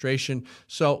registration.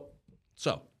 So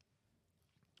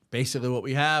basically what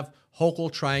we have,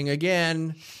 Hochul trying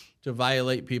again to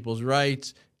violate people's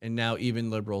rights, and now even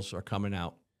liberals are coming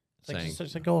out saying...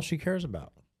 It's like all she cares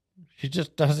about. She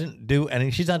just doesn't do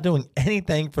anything. She's not doing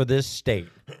anything for this state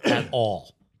at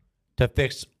all to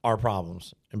fix our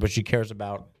problems. But she cares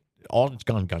about all it's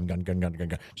gun.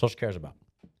 So she cares about.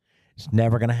 It's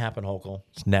never going to happen, Hochul.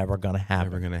 It's never going to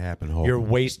happen. Never going to happen, Hochul. You're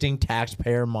wasting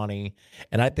taxpayer money.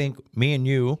 And I think me and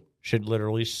you should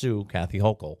literally sue Kathy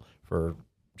Hochul for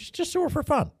just sue her for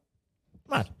fun.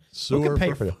 Come on. Who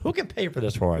can pay for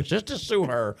this for us? Just to sue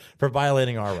her for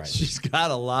violating our rights. She's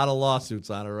got a lot of lawsuits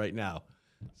on her right now.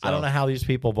 So. I don't know how these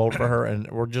people vote for her, and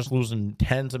we're just losing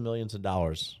tens of millions of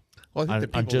dollars. Well, I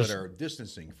think the people that are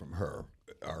distancing from her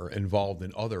are involved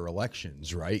in other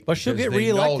elections, right? But she'll Because get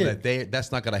reelected. They know that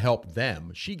that's not going to help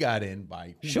them. She got in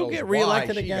by she'll get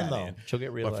reelected again, though. She'll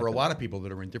get reelected. But for a lot of people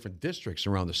that are in different districts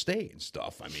around the state and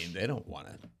stuff, I mean, they don't want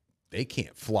to. They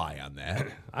can't fly on that.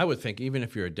 I would think even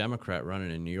if you're a Democrat running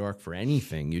in New York for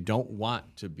anything, you don't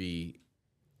want to be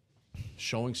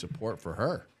showing support for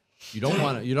her. You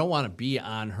don't want to be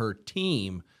on her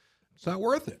team. It's not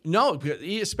worth it. No,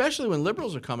 especially when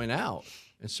liberals are coming out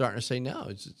and starting to say no,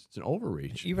 it's an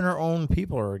overreach. Even her own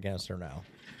people are against her now,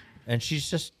 and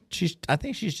I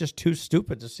think she's just too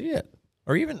stupid to see it,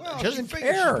 or even she doesn't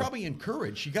care. She's probably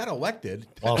encouraged. She got elected.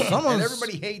 Well, and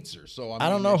everybody hates her. So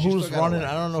I don't know who's running.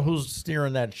 I don't know who's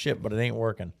steering that ship, but it ain't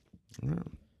working.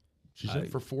 She's in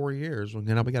for 4 years, and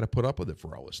now we got to put up with it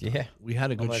for all this time. Yeah. We had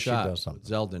a good Unless she shot does with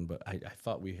Zeldin, but I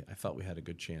thought we had a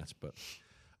good chance. But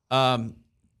all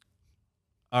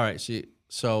right,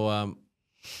 so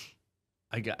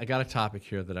I got a topic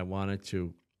here that I wanted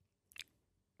to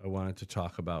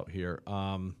talk about here.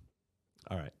 All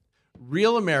right,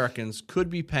 real Americans could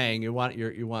be paying. You want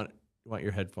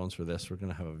your headphones for this? We're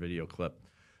going to have a video clip.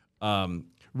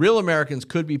 Real Americans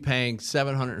could be paying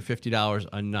 $750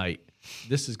 a night.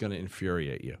 This is going to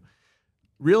infuriate you.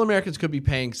 Real Americans could be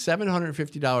paying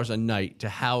 $750 a night to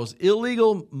house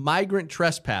illegal migrant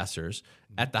trespassers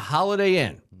at the Holiday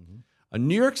Inn. A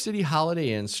New York City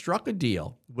Holiday Inn struck a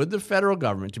deal with the federal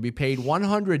government to be paid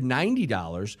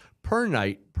 $190 per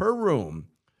night per room.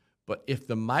 But if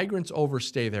the migrants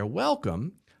overstay their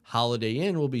welcome, Holiday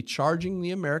Inn will be charging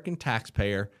the American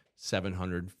taxpayer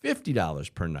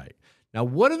 $750 per night. Now,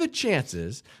 what are the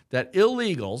chances that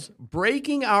illegals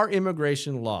breaking our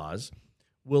immigration laws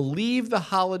will leave the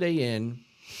Holiday Inn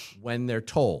when they're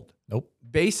told? Nope.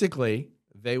 Basically,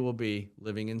 they will be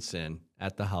living in sin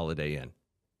at the Holiday Inn.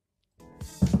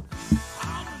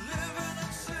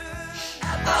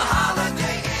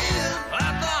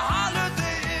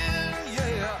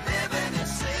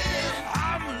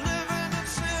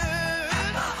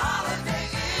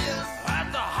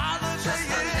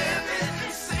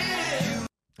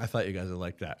 I thought you guys would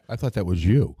like that. I thought that was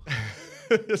you.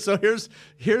 So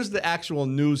here's the actual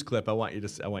news clip. I want you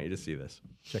to see this.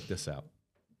 Check this out.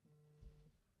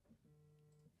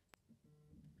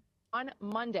 On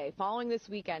Monday, following this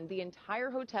weekend, the entire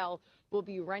hotel will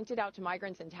be rented out to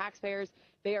migrants and taxpayers.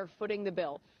 They are footing the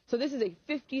bill. So this is a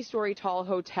 50-story tall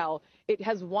hotel. It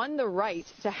has won the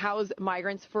right to house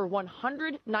migrants for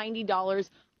 $190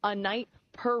 a night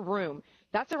per room.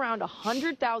 That's around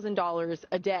 $100,000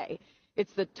 a day.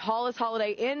 It's the tallest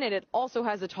Holiday Inn, and it also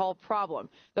has a tall problem.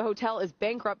 The hotel is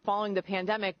bankrupt following the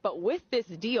pandemic, but with this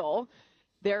deal,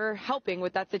 they're helping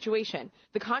with that situation.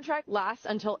 The contract lasts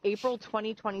until April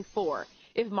 2024.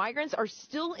 If migrants are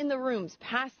still in the rooms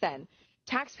past then,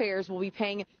 taxpayers will be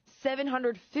paying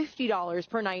 $750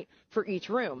 per night for each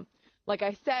room. Like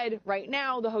I said, right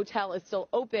now, the hotel is still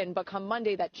open, but come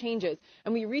Monday, that changes.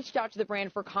 And we reached out to the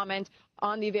brand for comment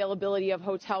on the availability of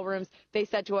hotel rooms. They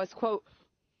said to us, quote,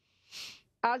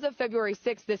 as of February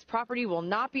 6th, this property will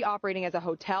not be operating as a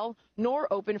hotel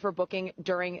nor open for booking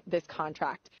during this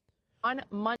contract. On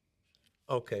Monday.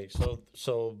 Okay,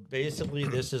 so basically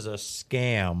this is a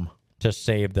scam to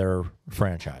save their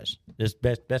franchise.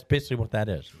 That's basically what that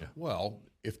is. Yeah. Well,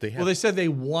 if they have, well, they said they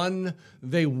won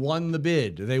the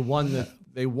bid. They won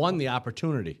the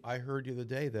opportunity. I heard the other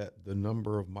day that the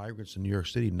number of migrants in New York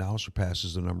City now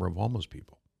surpasses the number of homeless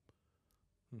people.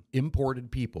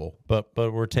 Imported people, but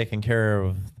we're taking care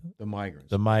of the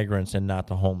migrants and not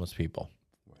the homeless people.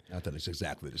 Not that it's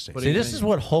exactly the same. But see, this is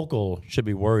what Hochul should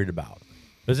be worried about,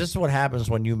 because this is what happens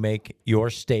when you make your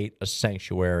state a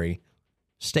sanctuary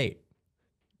state.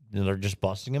 And they're just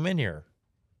busting them in here.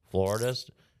 Florida,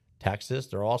 Texas,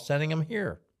 they're all sending them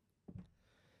here.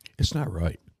 It's not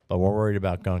right. But we're worried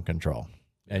about gun control.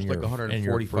 And it's like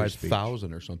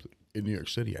 145,000 or something in New York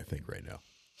City, I think, right now.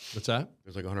 What's that?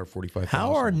 There's like 145,000.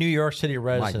 How are New York City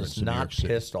residents not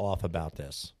pissed off about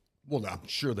this? Well, I'm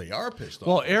sure they are pissed off.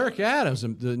 Well, Eric Adams,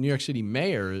 the New York City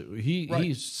mayor,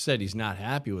 he said he's not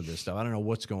happy with this stuff. I don't know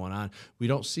what's going on. We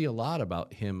don't see a lot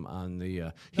about him on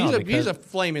the. He's a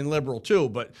flaming liberal too,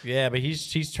 but yeah, but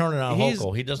he's turning on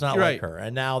Hochul. He does not like her,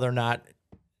 and now they're not.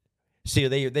 See,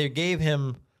 they gave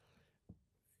him,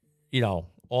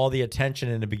 all the attention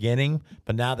in the beginning,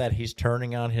 but now that he's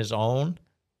turning on his own,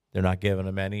 they're not giving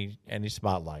him any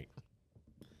spotlight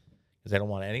because they don't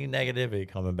want any negativity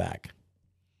coming back.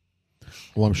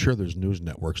 Well, I'm sure there's news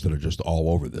networks that are just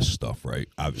all over this stuff, right?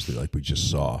 Obviously, like we just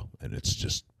saw, and it's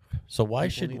just. So why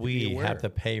should we have to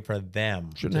pay for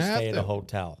them to stay at a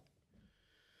hotel?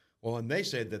 Well, and they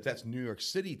said that that's New York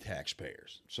City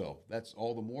taxpayers, so that's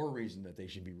all the more reason that they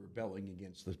should be rebelling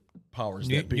against the powers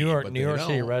that be. New York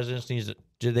City residents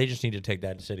they just need to take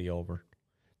that city over.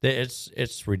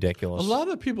 It's ridiculous. A lot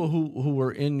of people who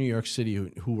were in New York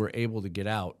City who were able to get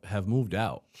out have moved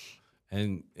out,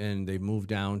 and they moved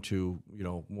down to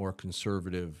more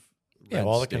conservative. Yeah,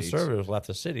 all the conservatives left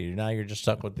the city. Now you're just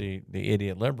stuck with the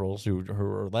idiot liberals who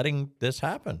are letting this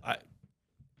happen.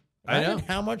 I know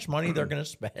how much money they're going to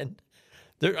spend.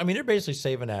 They're basically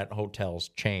saving that hotel's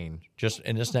chain. Just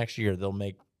in this next year, they'll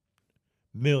make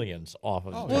millions off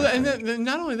of it. Well, and then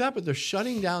not only that, but they're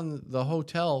shutting down the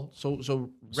hotel so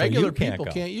regular people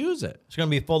can't use it. It's going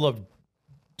to be full of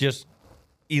just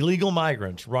illegal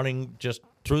migrants running just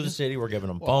through the city. We're giving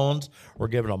them phones. We're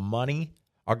giving them money.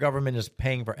 Our government is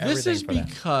paying for everything. This is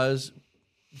because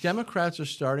Democrats are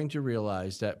starting to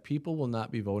realize that people will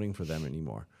not be voting for them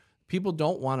anymore. People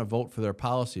don't want to vote for their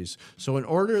policies. So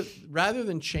rather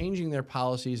than changing their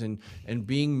policies and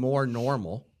being more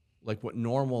normal, like what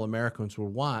normal Americans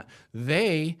would want,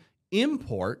 they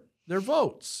import their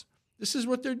votes. This is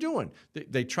what they're doing.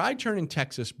 They tried turning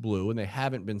Texas blue and they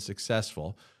haven't been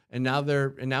successful. And now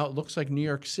it looks like New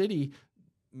York City,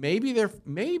 maybe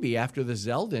after the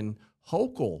Zeldin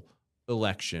Hochul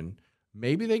election,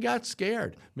 maybe they got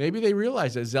scared. Maybe they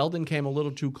realized that Zeldin came a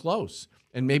little too close.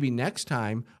 And maybe next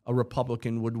time a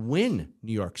Republican would win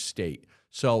New York State.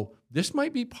 So this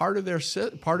might be part of their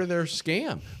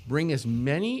scam. Bring as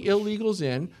many illegals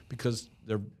in because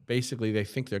they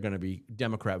think they're going to be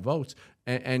Democrat votes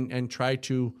and try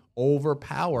to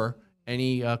overpower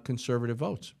any conservative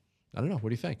votes. I don't know. What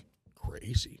do you think?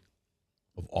 Crazy.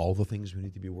 Of all the things we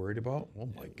need to be worried about, oh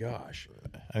my gosh.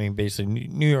 I mean, basically,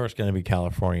 New York's going to be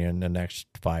California in the next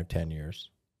 5-10 years.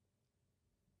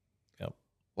 Yep.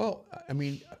 Well, I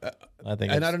mean, I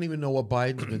think, and I don't even know what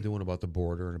Biden's been doing about the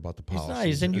border and about the policy.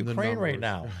 He's in Ukraine right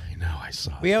now. I know. I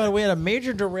saw. We had a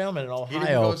major derailment in Ohio. He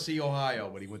didn't go see Ohio,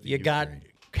 but he went to You Ukraine. got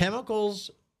chemicals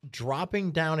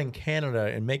dropping down in Canada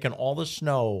and making all the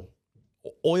snow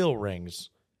oil rings.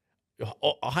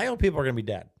 Ohio people are going to be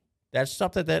dead. That's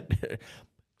stuff that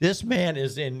this man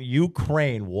is in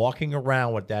Ukraine walking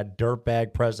around with that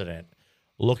dirtbag president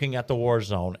looking at the war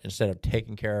zone instead of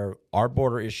taking care of our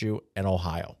border issue in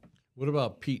Ohio. What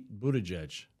about Pete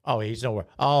Buttigieg? Oh, he's nowhere.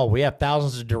 Oh, we have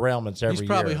thousands of derailments every year. He's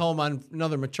probably home on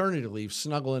another maternity leave,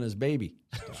 snuggling his baby.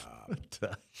 What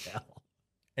the hell?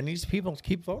 And these people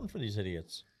keep voting for these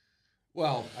idiots.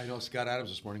 Well, I know Scott Adams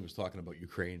this morning was talking about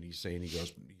Ukraine. He's saying, he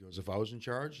goes, if I was in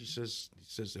charge, he says,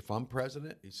 if I'm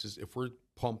president, he says, if we're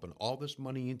pumping all this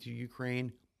money into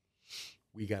Ukraine,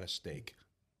 we got a stake.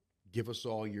 Give us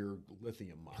all your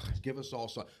lithium mines. Give us all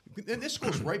some. And this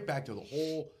goes right back to the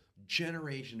whole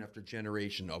generation after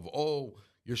generation of,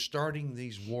 you're starting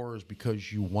these wars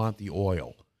because you want the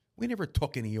oil. We never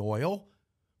took any oil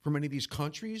from any of these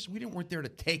countries. We weren't there to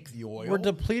take the oil. We're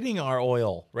depleting our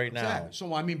oil right exactly. now.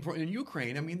 So, I mean, in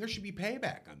Ukraine, there should be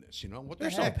payback on this. What the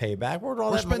There's heck? no payback. Where'd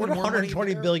all We're that spending more money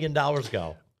 $120 billion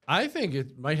go? I think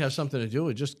it might have something to do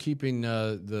with just keeping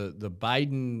the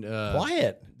Biden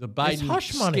quiet. The Biden it's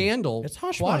hush money. Scandal. It's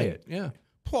hush quiet. money. Yeah.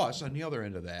 Plus, on the other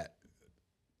end of that,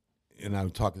 and I'm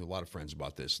talking to a lot of friends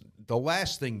about this, the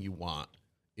last thing you want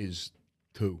is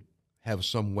to have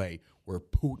some way where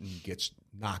Putin gets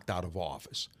knocked out of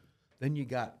office. Then you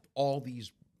got all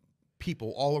these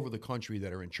people all over the country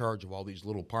that are in charge of all these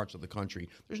little parts of the country.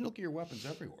 There's nuclear weapons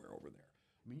everywhere over there.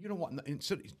 You don't want.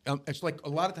 It's like a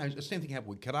lot of times the same thing happened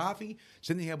with Gaddafi.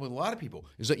 Same thing happened with a lot of people.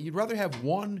 Is that you'd rather have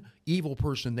one evil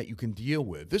person that you can deal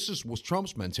with. This was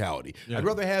Trump's mentality. Yeah. I'd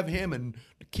rather have him and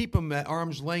keep him at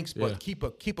arm's length, but keep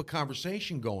a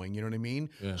conversation going. You know what I mean?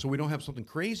 Yeah. So we don't have something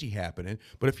crazy happening.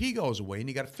 But if he goes away and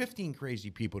you got 15 crazy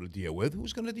people to deal with,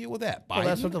 who's going to deal with that? Biden? Well,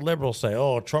 that's what the liberals say.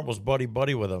 Oh, Trump was buddy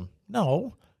with him.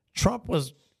 No, Trump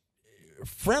was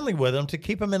friendly with him to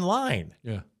keep him in line.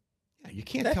 Yeah. Yeah, you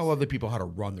can't tell other people how to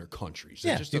run their countries.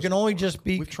 Yeah, you can only just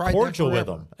be cordial with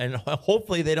them. And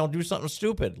hopefully they don't do something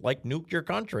stupid like nuke your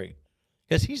country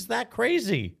because he's that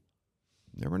crazy.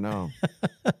 Never know.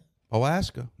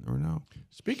 Alaska, never know.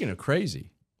 Speaking of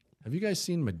crazy, have you guys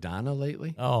seen Madonna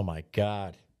lately? Oh, my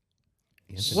God.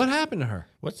 What happened to her?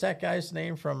 What's that guy's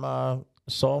name from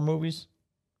Saw movies?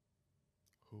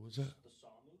 Who was that?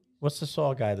 What's the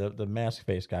Saw guy, the mask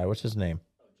face guy? What's his name?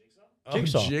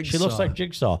 Jigsaw. Jigsaw. She looks like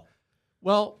Jigsaw.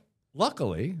 Well,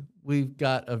 luckily, we've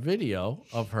got a video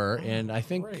of her, and I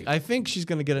think she's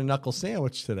going to get a knuckle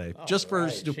sandwich today, just for her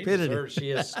stupidity. She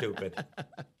is stupid.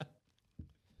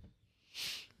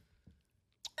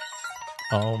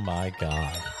 Oh, my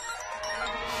God.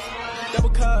 Double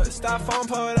cup, stop phone,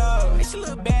 pull it up. She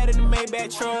look bad in the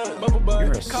Maybach truck.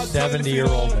 You're a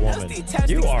 70-year-old woman.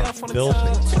 You are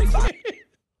filthy.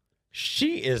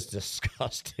 She is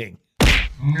disgusting.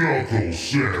 Knuckle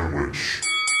sandwich.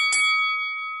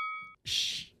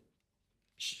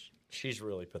 She's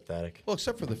really pathetic. Well,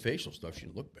 except for the facial stuff, she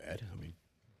didn't look bad.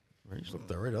 Right? She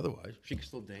looked all right otherwise. She can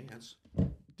still dance.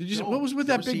 Did you see, what was with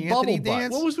that big bubble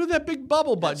butt? What was with that big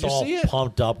bubble butt? Did you see it?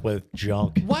 Pumped up with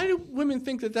junk. Why do women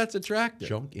think that that's attractive?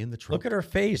 Junk in the trunk. Look at her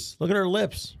face. Look at her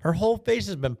lips. Her whole face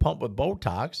has been pumped with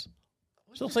Botox.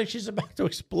 She looks like she's about to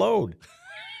explode.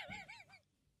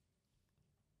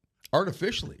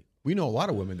 Artificially. We know a lot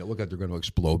of women that look like they're going to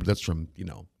explode, but that's from,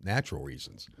 natural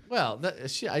reasons. Well,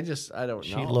 I don't know.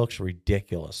 She looks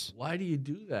ridiculous. Why do you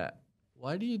do that?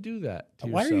 Why do you do that to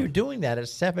Why yourself? are you doing that at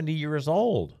 70 years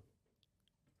old?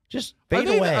 Just fade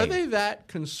away. Are they that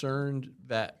concerned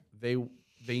that they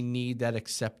they need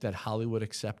that Hollywood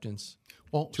acceptance.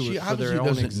 Well, for she their obviously own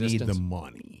doesn't existence. need the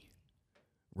money,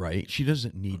 right? She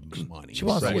doesn't need money. She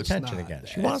wants So the it's attention not again. that.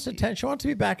 She wants attention. She wants to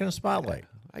be back in the spotlight.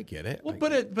 I get it. Well,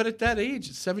 but at that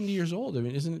age, 70 years old, I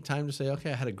mean, isn't it time to say,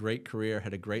 okay, I had a great career,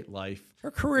 had a great life. Her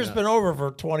career's been over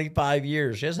for 25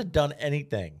 years. She hasn't done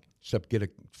anything. Except get a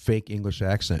fake English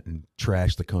accent and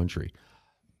trash the country.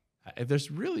 There's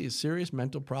really serious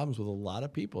mental problems with a lot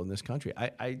of people in this country.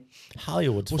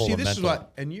 Hollywood's Well, full see, of this is mental.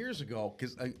 what, and years ago,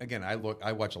 because again, I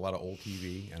watch a lot of old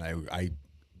TV, and I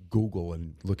Google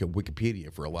and look at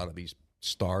Wikipedia for a lot of these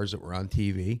stars that were on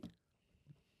TV.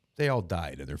 They all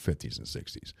died in their 50s and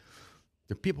 60s.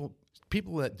 The people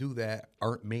that do that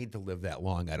aren't made to live that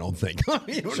long, I don't think.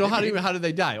 You know So what I mean? how did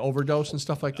they die? Overdose and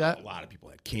stuff like that? A lot of people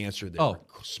had cancer. They were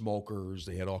smokers.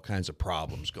 They had all kinds of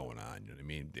problems going on. You know what I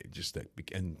mean?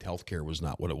 And healthcare was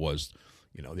not what it was.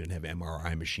 You know, they didn't have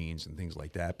MRI machines and things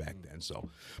like that back then. So,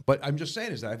 but I'm just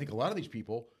saying is that I think a lot of these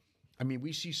people, I mean,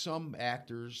 we see some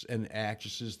actors and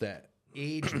actresses that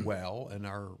age well and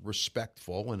are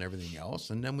respectful and everything else,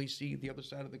 and then we see the other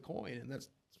side of the coin, and that's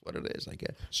what it is. I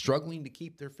guess struggling to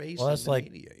keep their face in the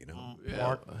media. You know,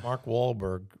 Mark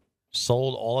Wahlberg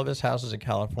sold all of his houses in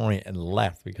California and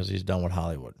left because he's done with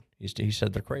Hollywood. He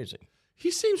said they're crazy. He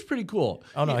seems pretty cool.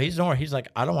 Oh no, he's like,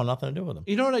 I don't want nothing to do with him.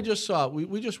 You know what I just saw?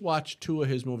 We just watched 2 of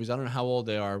his movies. I don't know how old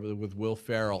they are with Will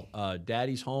Ferrell.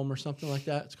 Daddy's Home or something like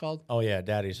that. It's called. Oh yeah,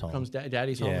 Daddy's Home. Comes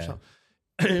Daddy's Home or Yeah. something.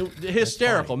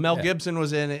 Hysterical. Mel Yeah. Gibson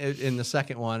was in the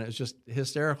second one. It was just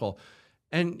hysterical.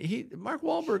 And Mark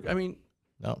Wahlberg, I mean,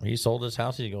 No, he sold his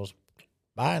house. He goes,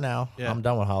 bye now. Yeah. I'm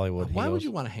done with Hollywood. Why would you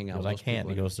want to hang out with I those can't.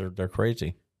 people? He goes, they're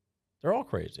crazy. They're all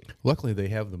crazy. luckily they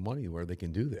have the money where they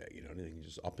can do that. You know, they can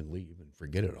just up and leave and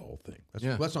forget it, the whole thing.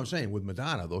 That's what I'm saying. With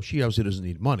Madonna, though, she obviously doesn't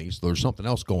need money, so there's something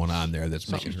else going on there that's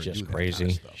making her She's just do that crazy.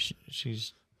 kind of stuff.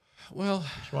 She's well,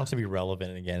 she wants to be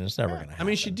relevant again. It's never going to happen. I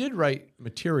mean, she did write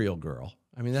Material Girl.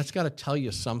 I mean, that's got to tell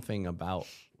you something about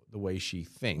the way she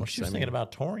thinks. Well, she was I thinking mean,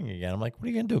 about touring again. I'm like, what are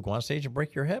you going to do? Go on stage and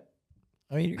break your hip?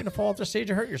 I mean, you're going to fall off the stage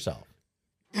and hurt yourself.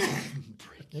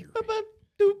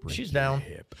 She's down.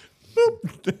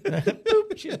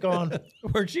 Boop. She's gone.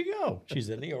 Where'd she go? She's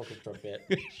in the orchestra pit.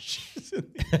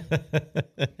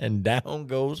 And down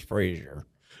goes Frasier.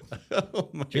 Oh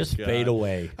my Just God. fade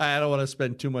away. I don't want to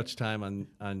spend too much time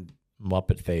on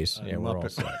Muppet face. Yeah, we're all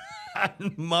Muppet, set.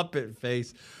 Muppet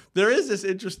face. There is this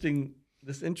interesting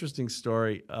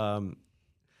story.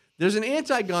 There's an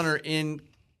anti-gunner in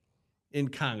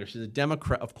Congress. She's a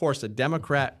Democrat, of course, a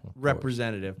Democrat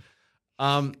representative.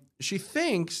 She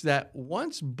thinks that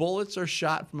once bullets are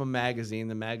shot from a magazine,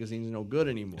 the magazine's no good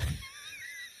anymore.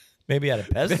 Maybe at a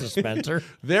Pez dispenser.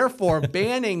 Therefore,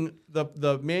 banning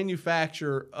the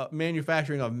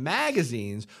manufacturing of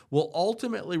magazines will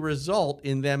ultimately result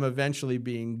in them eventually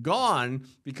being gone,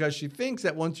 because she thinks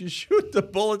that once you shoot the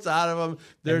bullets out of them,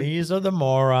 And these are the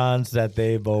morons that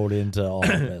they vote into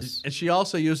office. And she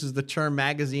also uses the term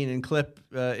magazine and clip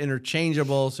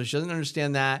interchangeable, so she doesn't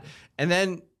understand that. And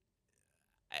then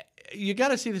you got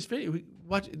to see this video.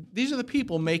 Watch. These are the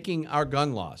people making our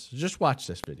gun laws. Just watch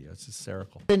this video. It's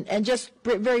hysterical. And just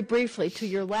very briefly, to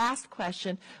your last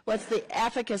question, what's the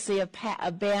efficacy of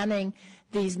banning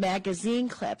these magazine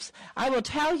clips? I will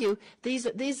tell you, these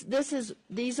are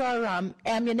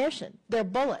ammunition. They're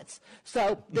bullets.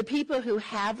 So the people who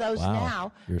have those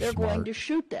now, they're going to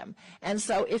shoot them. And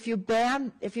so if you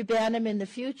ban them in the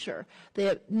future,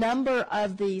 the number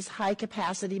of these high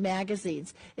capacity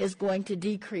magazines is going to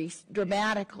decrease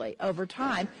dramatically over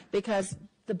time, because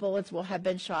the bullets will have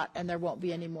been shot and there won't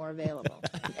be any more available.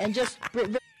 And just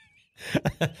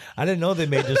I didn't know they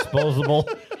made disposable.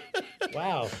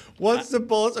 Wow. Once the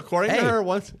bullets, according to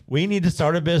her, we need to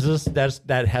start a business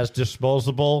that has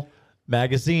disposable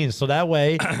magazines, so that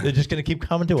way they're just going to keep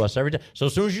coming to us every time. So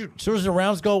as soon as the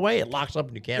rounds go away, it locks up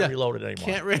and you can't reload it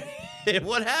anymore.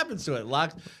 What happens to it?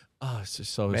 Locks. Oh, it's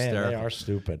just so hysterical. They are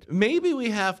stupid. Maybe we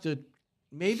have to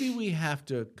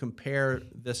compare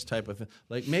this type of thing.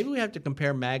 Like maybe we have to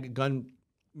compare gun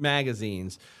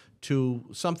magazines to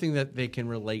something that they can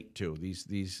relate to.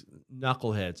 These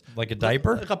knuckleheads, like a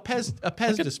diaper, like a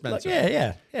Pez dispenser.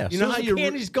 Yeah. You know how your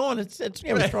candy's gone? It's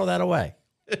throw that away.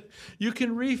 You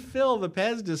can refill the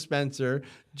Pez dispenser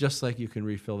just like you can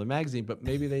refill the magazine, but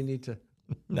maybe they need to.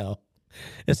 No,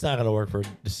 it's not going to work for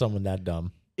someone that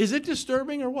dumb. Is it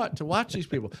disturbing or what to watch these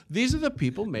people? These are the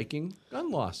people making gun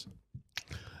laws.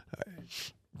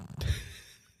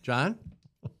 John,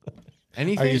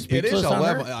 anything? It is a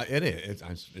level. It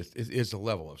is a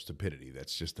level of stupidity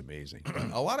that's just amazing.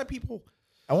 A lot of people.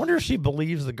 I wonder if she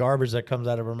believes the garbage that comes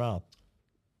out of her mouth.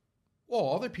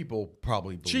 Well, other people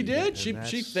probably believe She did. it, She and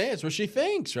that's what she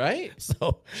thinks, right?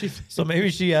 So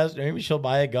maybe maybe she'll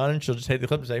buy a gun and she'll just take the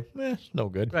clip and say, it's no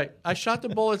good. Right. I shot the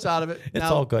bullets out of it. It's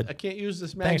all good. I can't use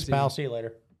this magazine. Thanks, pal. See you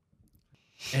later.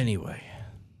 Anyway,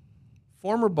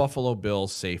 former Buffalo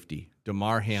Bills safety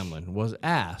Damar Hamlin was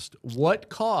asked what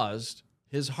caused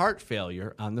his heart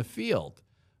failure on the field,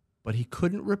 but he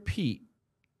couldn't repeat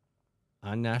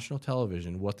on national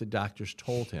television what the doctors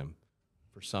told him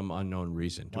for some unknown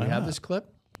reason. Do we have this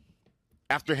clip?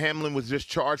 After Hamlin was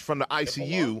discharged from the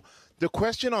ICU, the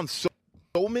question on so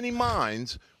many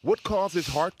minds, what caused his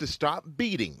heart to stop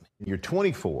beating? You're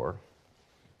 24,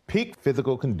 peak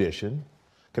physical condition,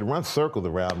 can run circles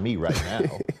around me right now.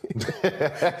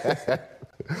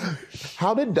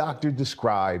 How did doctors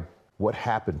describe what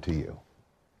happened to you?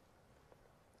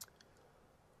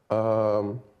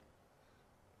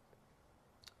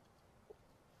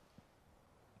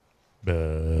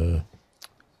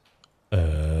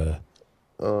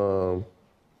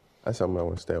 That's something I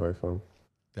want to stay away from.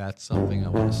 That's something I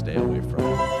want to stay away from.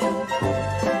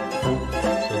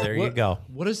 So there you go.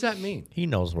 What does that mean? He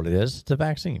knows what it is. It's a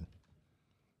vaccine.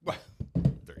 There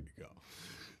you go.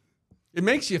 It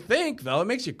makes you think, though. It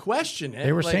makes you question it.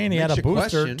 They were saying he had a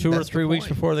booster question. 2 or That's 3 the weeks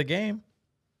point. before the game.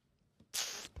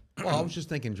 Well, I was just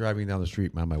thinking driving down the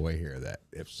street on my way here that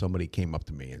if somebody came up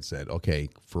to me and said, okay,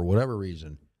 for whatever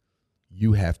reason,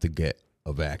 you have to get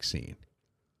a vaccine.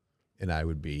 And I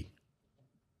would be,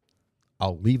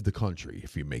 I'll leave the country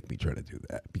if you make me try to do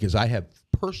that. Because I have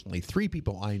personally 3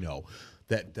 people I know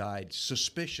that died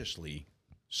suspiciously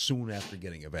soon after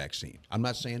getting a vaccine. I'm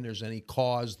not saying there's any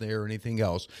cause there or anything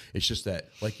else. It's just that,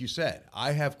 like you said,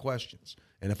 I have questions.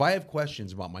 And if I have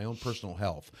questions about my own personal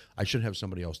health, I should have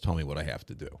somebody else tell me what I have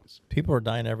to do. People are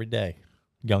dying every day,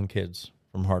 young kids,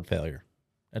 from heart failure.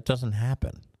 That doesn't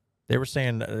happen. They were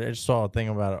saying, I just saw a thing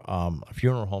about a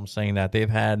funeral home saying that they've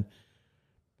had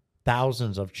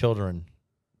thousands of children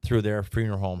through their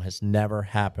funeral home. Has never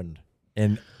happened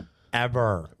in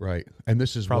ever. Right. And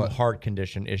this is from what heart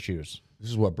condition issues. This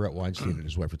is what Brett Weinstein and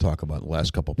his wife were talking about in the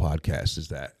last couple of podcasts is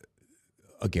that,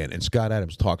 again, and Scott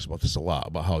Adams talks about this a lot,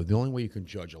 about how the only way you can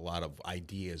judge a lot of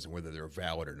ideas and whether they're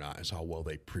valid or not is how well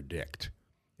they predict.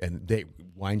 And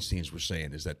Weinstein's were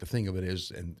saying is that the thing of it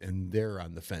is, and they're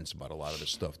on the fence about a lot of this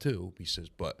stuff too, he says,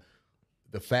 but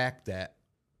the fact that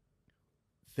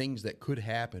things that could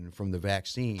happen from the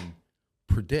vaccine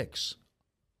predicts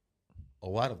a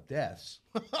lot of deaths,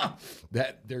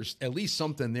 that there's at least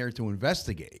something there to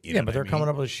investigate. Yeah, but they're coming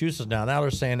up with excuses now. Now they're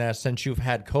saying that since you've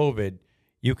had COVID,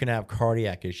 you can have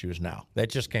cardiac issues now. That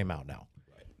just came out now.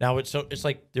 Right. Now it's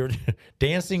like they're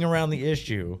dancing around the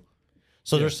issue.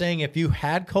 So they're saying if you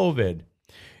had COVID,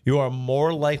 you are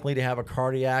more likely to have a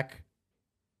cardiac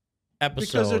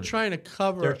episode. Because they're trying to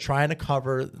cover. They're trying to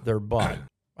cover their butt.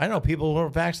 I know people who were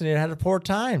vaccinated had it 4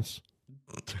 times.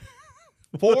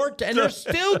 And they're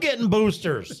still getting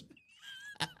boosters.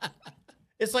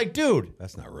 It's like, dude,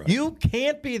 that's not right. You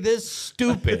can't be this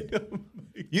stupid.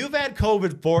 You've had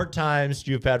COVID 4 times.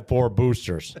 You've had 4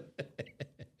 boosters.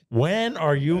 When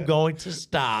are you going to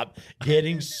stop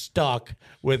getting stuck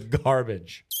with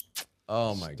garbage?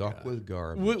 Oh my God! Stuck with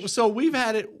garbage. So we've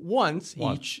had it once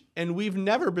each, and we've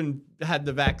never had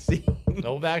the vaccine.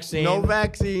 No vaccine. No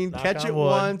vaccine. Knock Catch on it wood.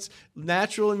 once.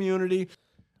 Natural immunity.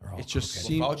 It just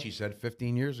seems. Fauci said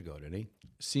 15 years ago, didn't he?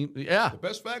 Yeah. The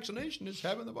best vaccination is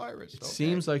having the virus. It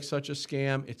seems like such a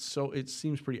scam. It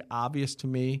seems pretty obvious to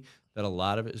me that a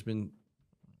lot of it has been.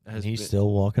 He's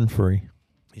still walking free.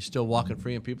 He's still walking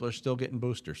free, and people are still getting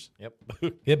boosters. Yep.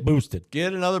 Get boosted.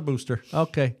 Get another booster.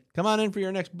 Okay. Come on in for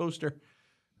your next booster.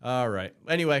 All right.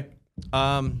 Anyway,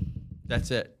 that's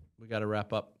it. We got to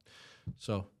wrap up.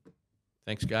 So,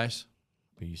 thanks, guys.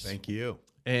 Peace. Thank you.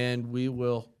 And we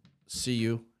will see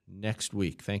you next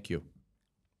week. Thank you.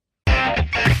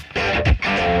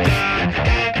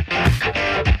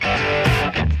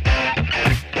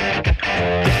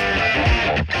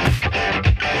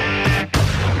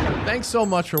 Thanks so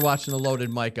much for watching The Loaded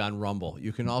Mic on Rumble.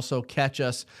 You can also catch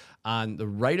us on the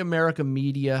Right America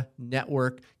Media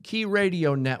Network, Key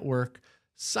Radio Network,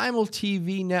 Simul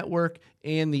TV Network,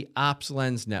 and the Ops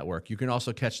Lens Network. You can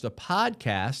also catch the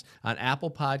podcast on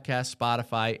Apple Podcasts,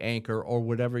 Spotify, Anchor, or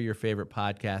whatever your favorite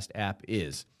podcast app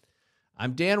is.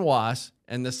 I'm Dan Wass,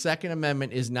 and the Second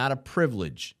Amendment is not a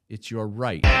privilege. It's your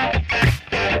right.